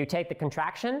 So you take the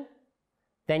contraction,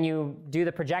 then you do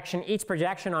the projection, each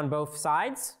projection on both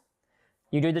sides.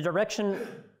 You do the direction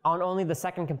on only the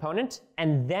second component,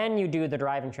 and then you do the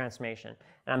deriving transformation.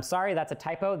 And I'm sorry, that's a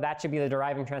typo. That should be the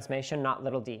deriving transformation, not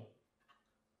little d.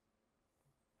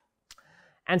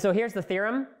 And so here's the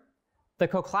theorem. The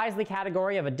Koch-Kleisley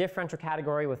category of a differential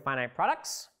category with finite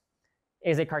products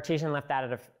is a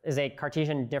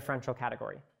Cartesian differential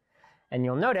category. And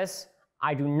you'll notice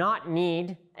I do not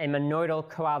need a monoidal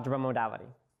coalgebra modality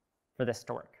for this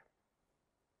to work.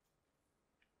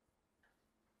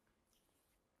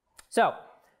 So,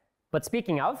 but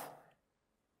speaking of,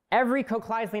 every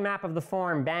Koch-Kleisley map of the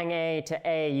form bang A to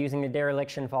A using the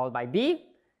dereliction followed by B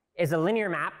is a linear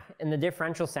map in the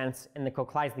differential sense in the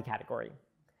Koch-Kleisley category.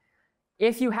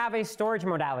 If you have a storage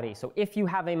modality, so if you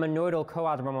have a monoidal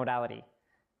coalgebra modality,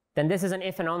 then this is an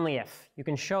if and only if. You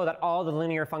can show that all the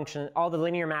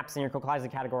linear maps in your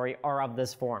Koch-Kleisley category are of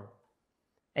this form.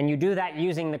 And you do that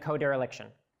using the co-dereliction.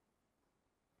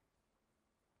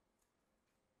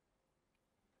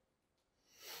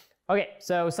 Okay,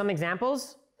 so some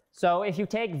examples. So if you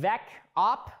take vec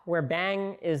op, where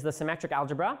bang is the symmetric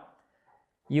algebra,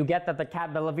 you get that the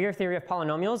Leverrier theory of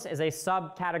polynomials is a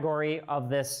subcategory of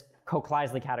this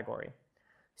Koch-Lisle category.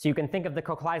 So you can think of the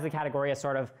Koch-Lisle category as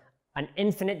sort of an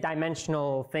infinite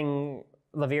dimensional thing,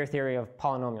 Leverrier theory of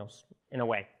polynomials, in a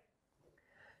way.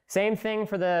 Same thing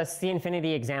for the C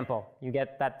infinity example. You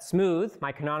get that smooth,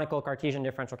 my canonical Cartesian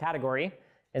differential category,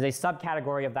 is a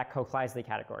subcategory of that Koch-Lisle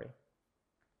category.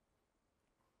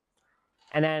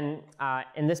 And then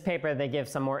in this paper, they give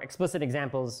some more explicit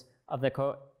examples of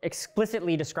the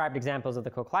explicitly described examples of the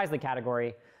Koch-Lisle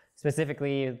category,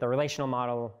 specifically the relational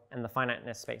model and the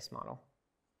finiteness space model.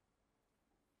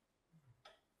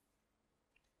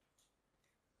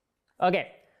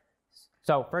 Okay,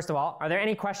 so first of all, are there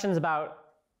any questions about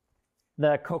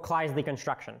the Koch-Lisle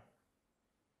construction?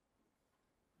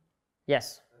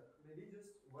 Yes? Maybe just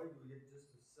why do we get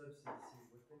just a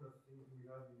subspace? What kind of things do we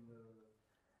have in the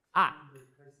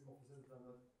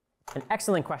an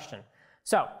excellent question.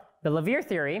 So the Leverrier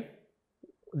theory,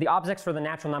 the objects for the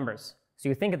natural numbers. So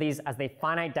you think of these as the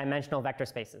finite dimensional vector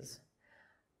spaces.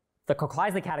 The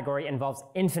Koch-Lisle category involves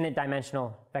infinite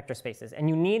dimensional vector spaces. And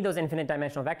you need those infinite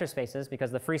dimensional vector spaces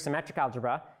because the free symmetric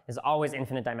algebra is always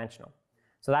infinite dimensional.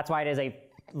 So that's why it is a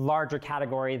larger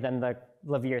category than the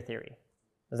Leverrier theory.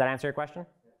 Does that answer your question?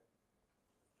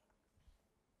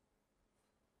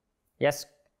 Yes?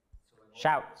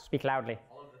 Shout, speak loudly.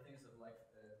 All of the things of like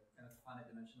kind of finite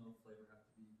dimensional flavor have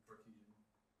to be Cartesian.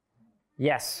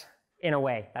 Yes, in a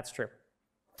way, that's true.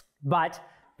 But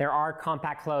there are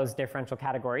compact closed differential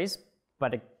categories,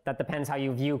 but that depends how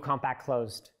you view compact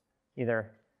closed.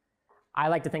 Either I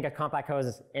like to think of compact closed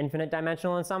as infinite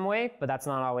dimensional in some way, but that's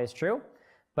not always true.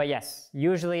 But yes,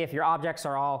 usually if your objects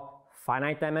are all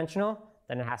finite dimensional,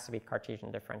 then it has to be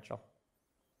Cartesian differential.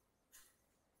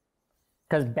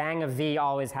 Because bang of V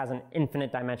always has an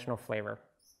infinite dimensional flavor.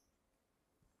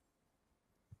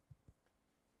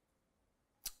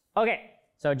 Okay,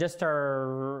 so just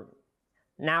to,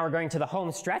 now we're going to the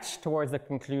home stretch towards the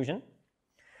conclusion.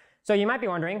 So you might be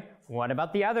wondering, what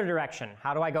about the other direction?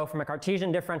 How do I go from a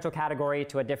Cartesian differential category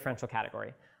to a differential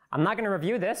category? I'm not going to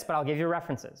review this, but I'll give you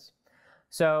references.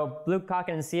 So Blukok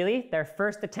and Seeley, their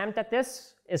first attempt at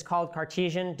this is called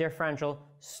Cartesian differential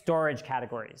storage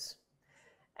categories.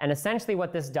 And essentially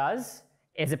what this does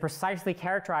is it precisely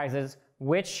characterizes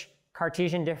which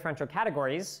Cartesian differential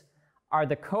categories are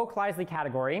the Koch-Lisle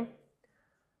category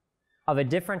of a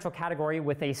differential category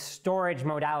with a storage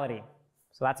modality.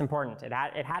 So that's important. It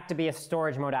had to be a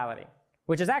storage modality,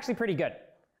 which is actually pretty good.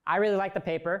 I really like the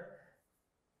paper.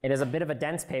 It is a bit of a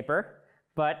dense paper,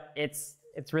 but it's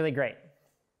really great.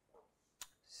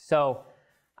 So,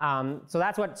 so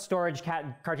that's what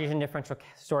Cartesian differential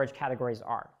storage categories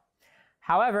are.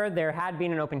 However, there had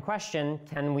been an open question,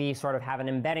 can we sort of have an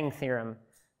embedding theorem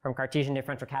from Cartesian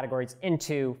differential categories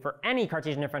into, for any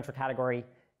Cartesian differential category,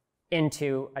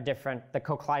 into the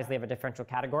Koch-Lisle of a differential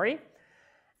category?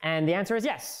 And the answer is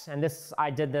yes. And I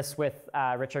did this with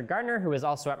Richard Gardner, who is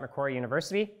also at Macquarie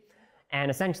University. And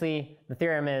essentially, the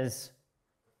theorem is,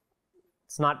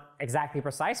 it's not exactly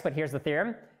precise, but here's the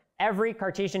theorem. Every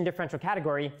Cartesian differential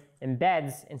category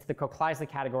embeds into the Koch-Lisle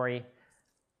category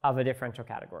of a differential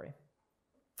category.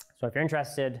 So if you're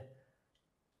interested,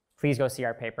 please go see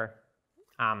our paper.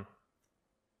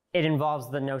 It involves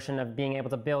the notion of being able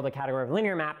to build a category of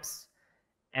linear maps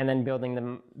and then building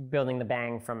the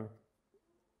bang from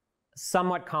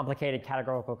somewhat complicated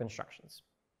categorical constructions.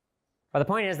 But the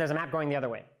point is there's a map going the other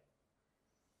way.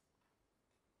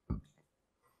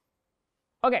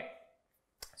 Okay,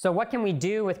 so what can we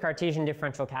do with Cartesian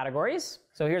differential categories?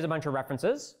 So here's a bunch of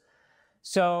references.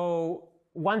 So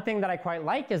one thing that I quite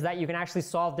like is that you can actually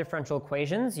solve differential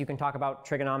equations. You can talk about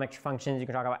trigonometric functions, you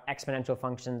can talk about exponential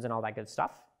functions and all that good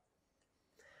stuff.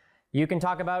 You can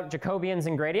talk about Jacobians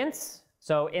and gradients.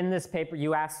 So in this paper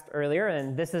you asked earlier,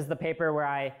 and this is the paper where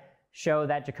I show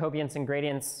that Jacobians and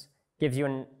gradients gives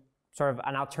you sort of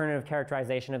an alternative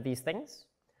characterization of these things.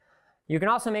 You can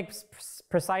also make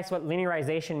precise what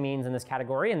linearization means in this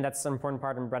category, and that's an important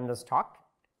part in Brenda's talk.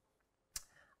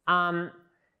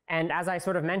 And as I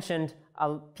sort of mentioned,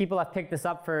 people have picked this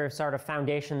up for sort of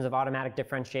foundations of automatic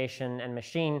differentiation and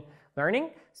machine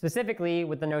learning, specifically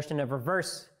with the notion of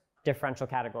reverse differential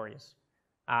categories.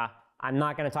 I'm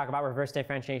not going to talk about reverse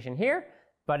differentiation here,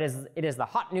 but it is the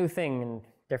hot new thing in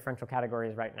differential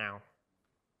categories right now.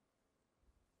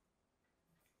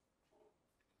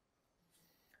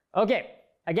 Okay,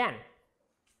 again,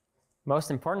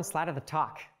 most important slide of the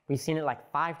talk. We've seen it like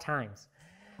 5 times.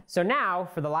 So now,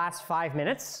 for the last 5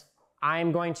 minutes,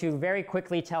 I'm going to very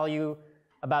quickly tell you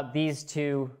about these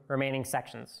 2 remaining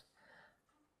sections.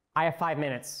 I have 5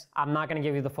 minutes. I'm not going to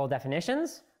give you the full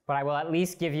definitions, but I will at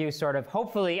least give you sort of,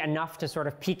 hopefully, enough to sort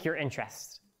of pique your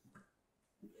interest.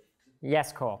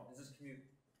 Yes, Cole?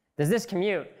 Does this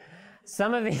commute?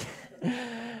 Some of these,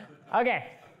 okay,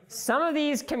 some of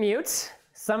these commutes,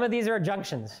 some of these are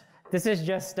adjunctions. This is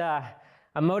just a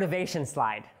motivation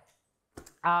slide.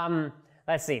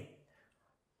 Let's see.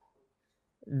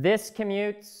 This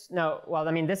commutes, no, well,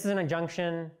 I mean, this is an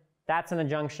adjunction, that's an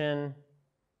adjunction.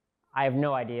 I have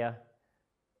no idea.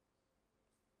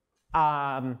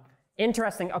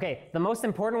 Interesting, okay, the most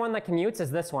important one that commutes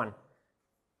is this one.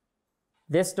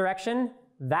 This direction,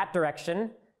 that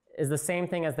direction, is the same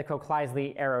thing as the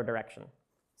Koch-Kleisley arrow direction.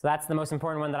 So that's the most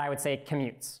important one that I would say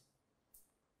commutes.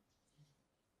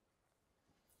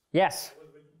 Yes? I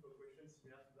was waiting for questions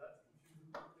similar to that. If you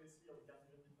do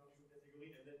precisely on Cartesian differential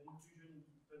category and then inclusion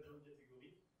into tangent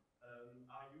category,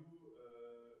 are you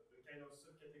a kind of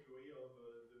subcategory of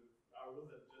the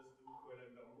arrows that just do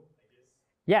Cohen-Lemay, I guess?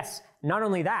 Yes, not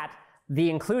only that,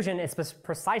 the inclusion is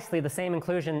precisely the same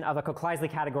inclusion of a Koch-Kleisley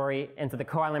category into the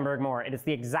Cohen-Lemay. It is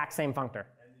the exact same functor.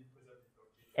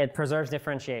 It preserves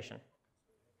differentiation.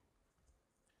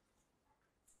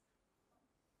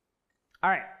 All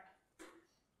right.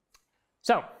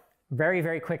 So, very,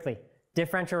 very quickly,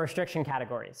 differential restriction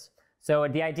categories. So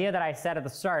the idea that I said at the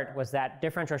start was that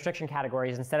differential restriction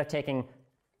categories, instead of taking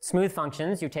smooth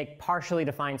functions, you take partially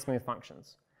defined smooth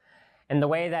functions. And the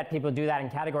way that people do that in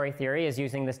category theory is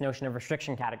using this notion of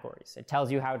restriction categories. It tells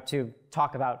you how to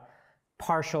talk about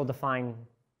partial defined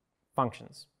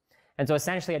functions. And so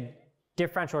essentially a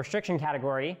differential restriction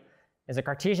category is a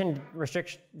Cartesian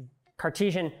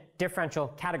differential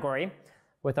category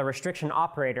with a restriction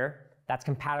operator that's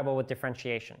compatible with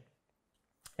differentiation.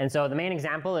 And so the main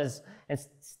example is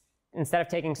instead of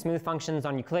taking smooth functions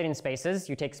on Euclidean spaces,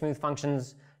 you take smooth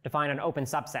functions defined on open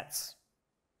subsets.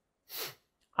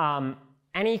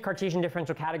 Any Cartesian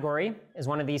differential category is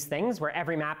one of these things where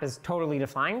every map is totally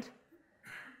defined.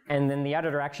 And then the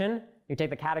other direction, you take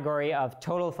the category of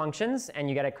total functions and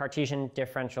you get a Cartesian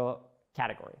differential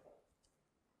category.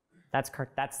 That's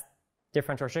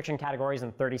differential restriction categories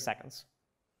in 30 seconds.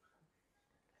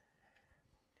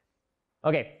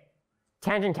 Okay,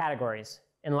 tangent categories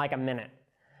in like a minute.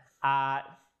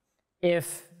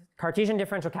 If Cartesian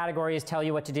differential categories tell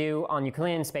you what to do on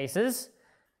Euclidean spaces,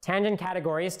 tangent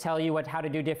categories tell you how to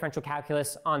do differential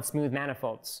calculus on smooth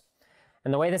manifolds.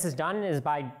 And the way this is done is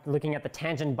by looking at the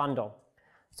tangent bundle.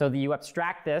 So that you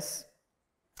abstract this,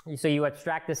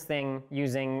 thing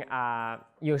using,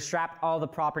 you extract all the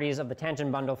properties of the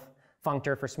tangent bundle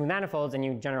functor for smooth manifolds and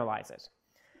you generalize it.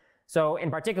 So in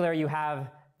particular, you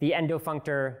have the endo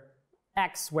functor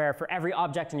x, where for every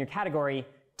object in your category,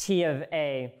 T of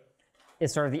A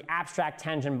is sort of the abstract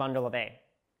tangent bundle of A.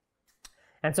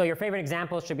 And so your favorite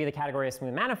examples should be the category of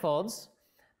smooth manifolds,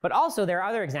 but also there are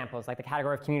other examples, like the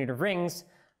category of commutative rings,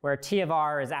 where T of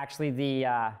R is actually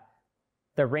the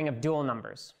ring of dual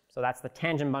numbers. So that's the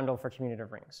tangent bundle for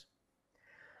commutative rings.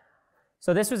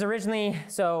 So this was originally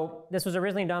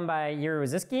done by Yuri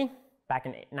Waziski back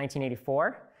in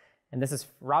 1984. And this is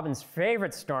Robin's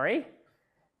favorite story.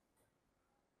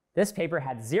 This paper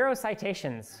had 0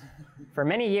 citations for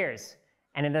many years,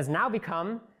 and it has now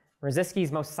become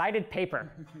Waziski's most cited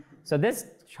paper. So this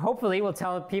hopefully will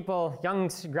tell people, young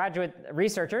graduate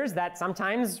researchers, that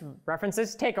sometimes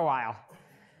references take a while.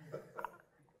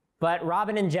 But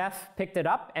Robin and Jeff picked it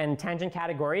up, and tangent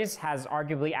categories has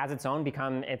arguably as its own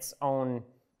become its own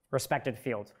respected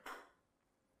field.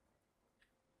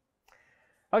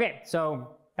 Okay,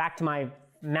 so back to my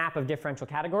map of differential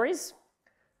categories.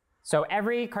 So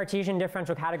every Cartesian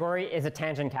differential category is a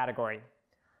tangent category.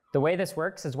 The way this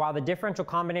works is while the differential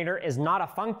combinator is not a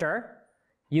functor,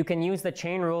 you can use the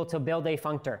chain rule to build a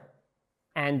functor.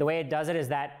 And the way it does it is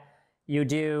that you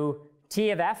do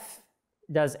T of F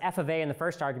does f of a in the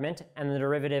first argument and the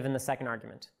derivative in the second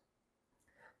argument.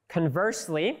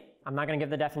 Conversely, I'm not going to give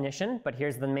the definition, but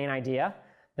here's the main idea.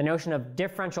 The notion of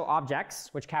differential objects,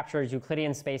 which captures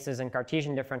Euclidean spaces and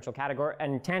Cartesian differential category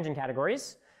and tangent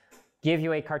categories, give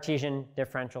you a Cartesian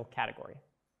differential category.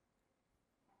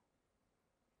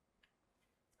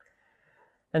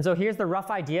 And so here's the rough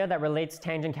idea that relates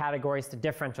tangent categories to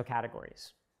differential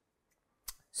categories.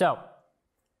 So,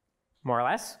 more or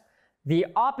less, the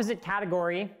opposite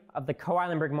category of the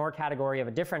Coe-Eilenberg-Moore category of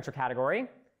a differential category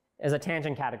is a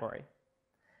tangent category.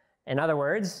 In other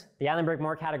words, the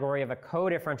Eilenberg-Moore category of a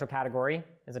co-differential category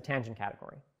is a tangent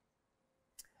category.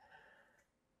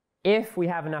 If we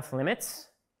have enough limits,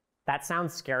 that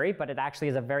sounds scary, but it actually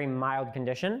is a very mild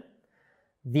condition.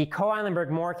 The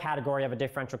Coe-Eilenberg-Moore category of a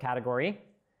differential category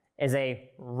is a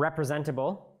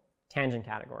representable tangent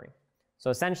category. So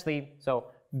essentially,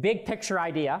 big picture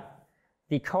idea,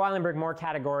 the Coe-Eilenberg-Moore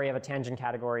category of a tangent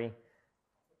category,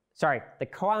 sorry, the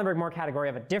Coe-Eilenberg-Moore category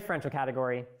of a differential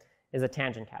category is a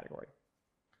tangent category.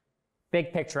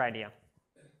 Big picture idea.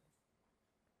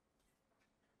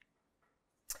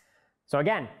 So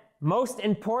again, most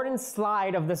important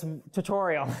slide of this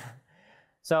tutorial.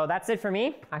 So that's it for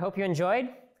me. I hope you enjoyed.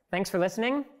 Thanks for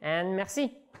listening, and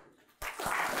merci.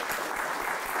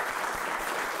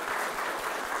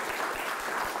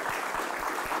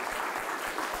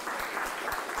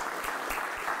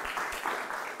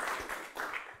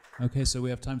 Okay, so we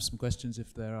have time for some questions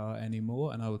if there are any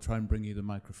more, and I will try and bring you the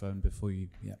microphone before you,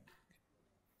 yeah.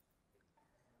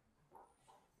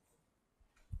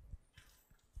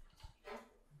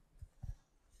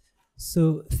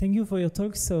 So thank you for your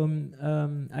talk. So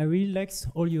I really liked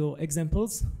all your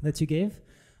examples that you gave.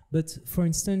 But for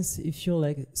instance, if you're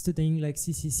like studying like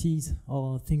CCCs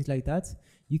or things like that,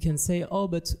 you can say, oh,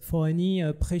 but for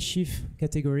any pre-Schiff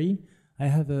category, I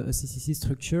have a CCC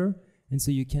structure. And so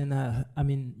you can, I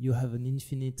mean, you have an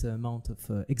infinite amount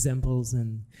of examples.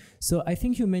 And so I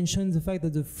think you mentioned the fact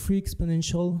that the free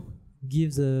exponential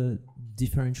gives a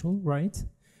differential, right?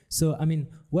 So, I mean,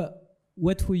 what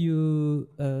would you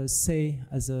say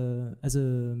as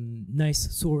a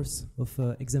nice source of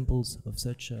examples of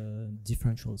such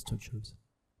differential structures?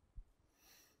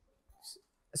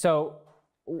 So,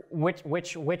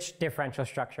 which differential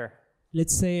structure?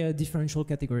 Let's say differential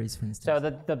categories, for instance. So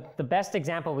the best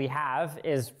example we have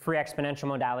is free exponential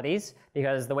modalities,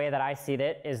 because the way that I see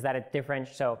it is that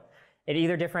it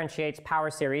either differentiates power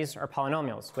series or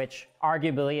polynomials, which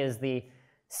arguably is the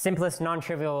simplest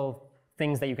non-trivial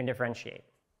things that you can differentiate.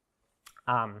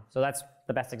 So that's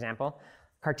the best example.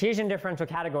 Cartesian differential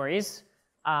categories,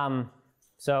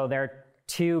 so there are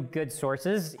two good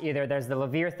sources. Either there's the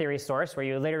Leverrier theory source, where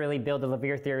you literally build a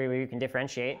Leverrier theory where you can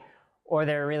differentiate, or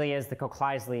there really is the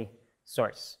Koch-Kleisli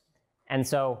source. And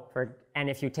so, and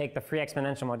if you take the free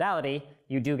exponential modality,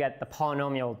 you do get the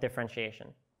polynomial differentiation.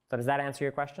 So does that answer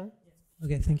your question?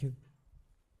 Okay, thank you.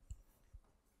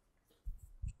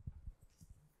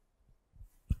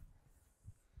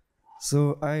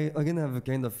 So I again have a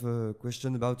kind of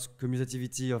question about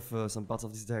commutativity of some parts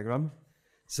of this diagram.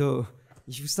 So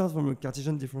if you start from a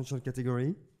Cartesian differential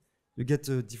category, you get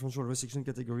a differential restriction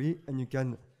category, and you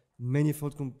can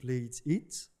manifold complete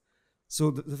it.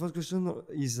 So the first question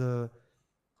is,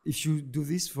 if you do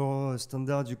this for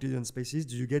standard Euclidean spaces,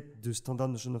 do you get the standard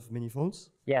notion of manifolds?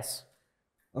 Yes.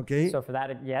 Okay. So for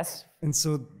that, yes. And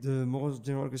so the more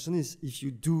general question is, if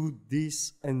you do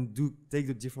this and take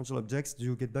the differential objects, do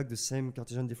you get back the same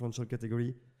Cartesian differential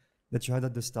category that you had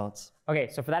at the start? Okay,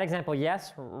 so for that example,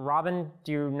 yes. Robin,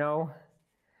 do you know?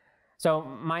 So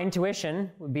my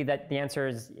intuition would be that the answer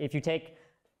is, if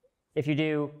you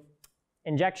do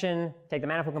injection, take the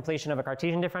manifold completion of a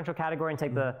Cartesian differential category, and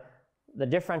take the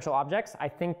differential objects, I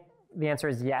think the answer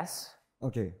is yes.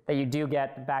 Okay. That you do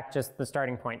get back just the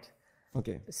starting point.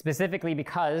 Okay. Specifically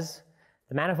because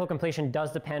the manifold completion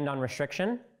does depend on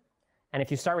restriction. And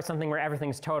if you start with something where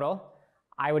everything's total,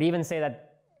 I would even say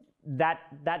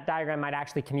that diagram might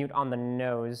actually commute on the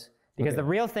nose. Because the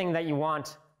real thing that you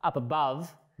want up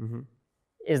above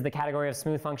is the category of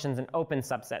smooth functions and open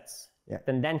subsets. Yeah.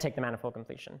 Then take the manifold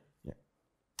completion. Yeah.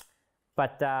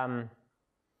 But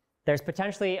there's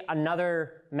potentially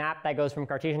another map that goes from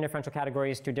Cartesian differential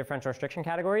categories to differential restriction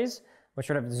categories, which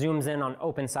sort of zooms in on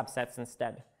open subsets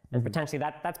instead. And potentially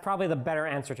that's probably the better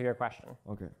answer to your question.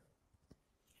 Okay.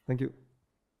 Thank you.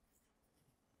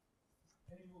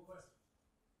 Any more questions?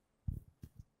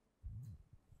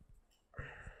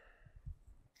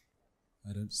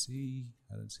 I don't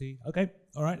see. Okay.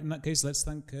 All right. In that case, let's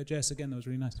thank Jess again. That was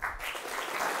really nice.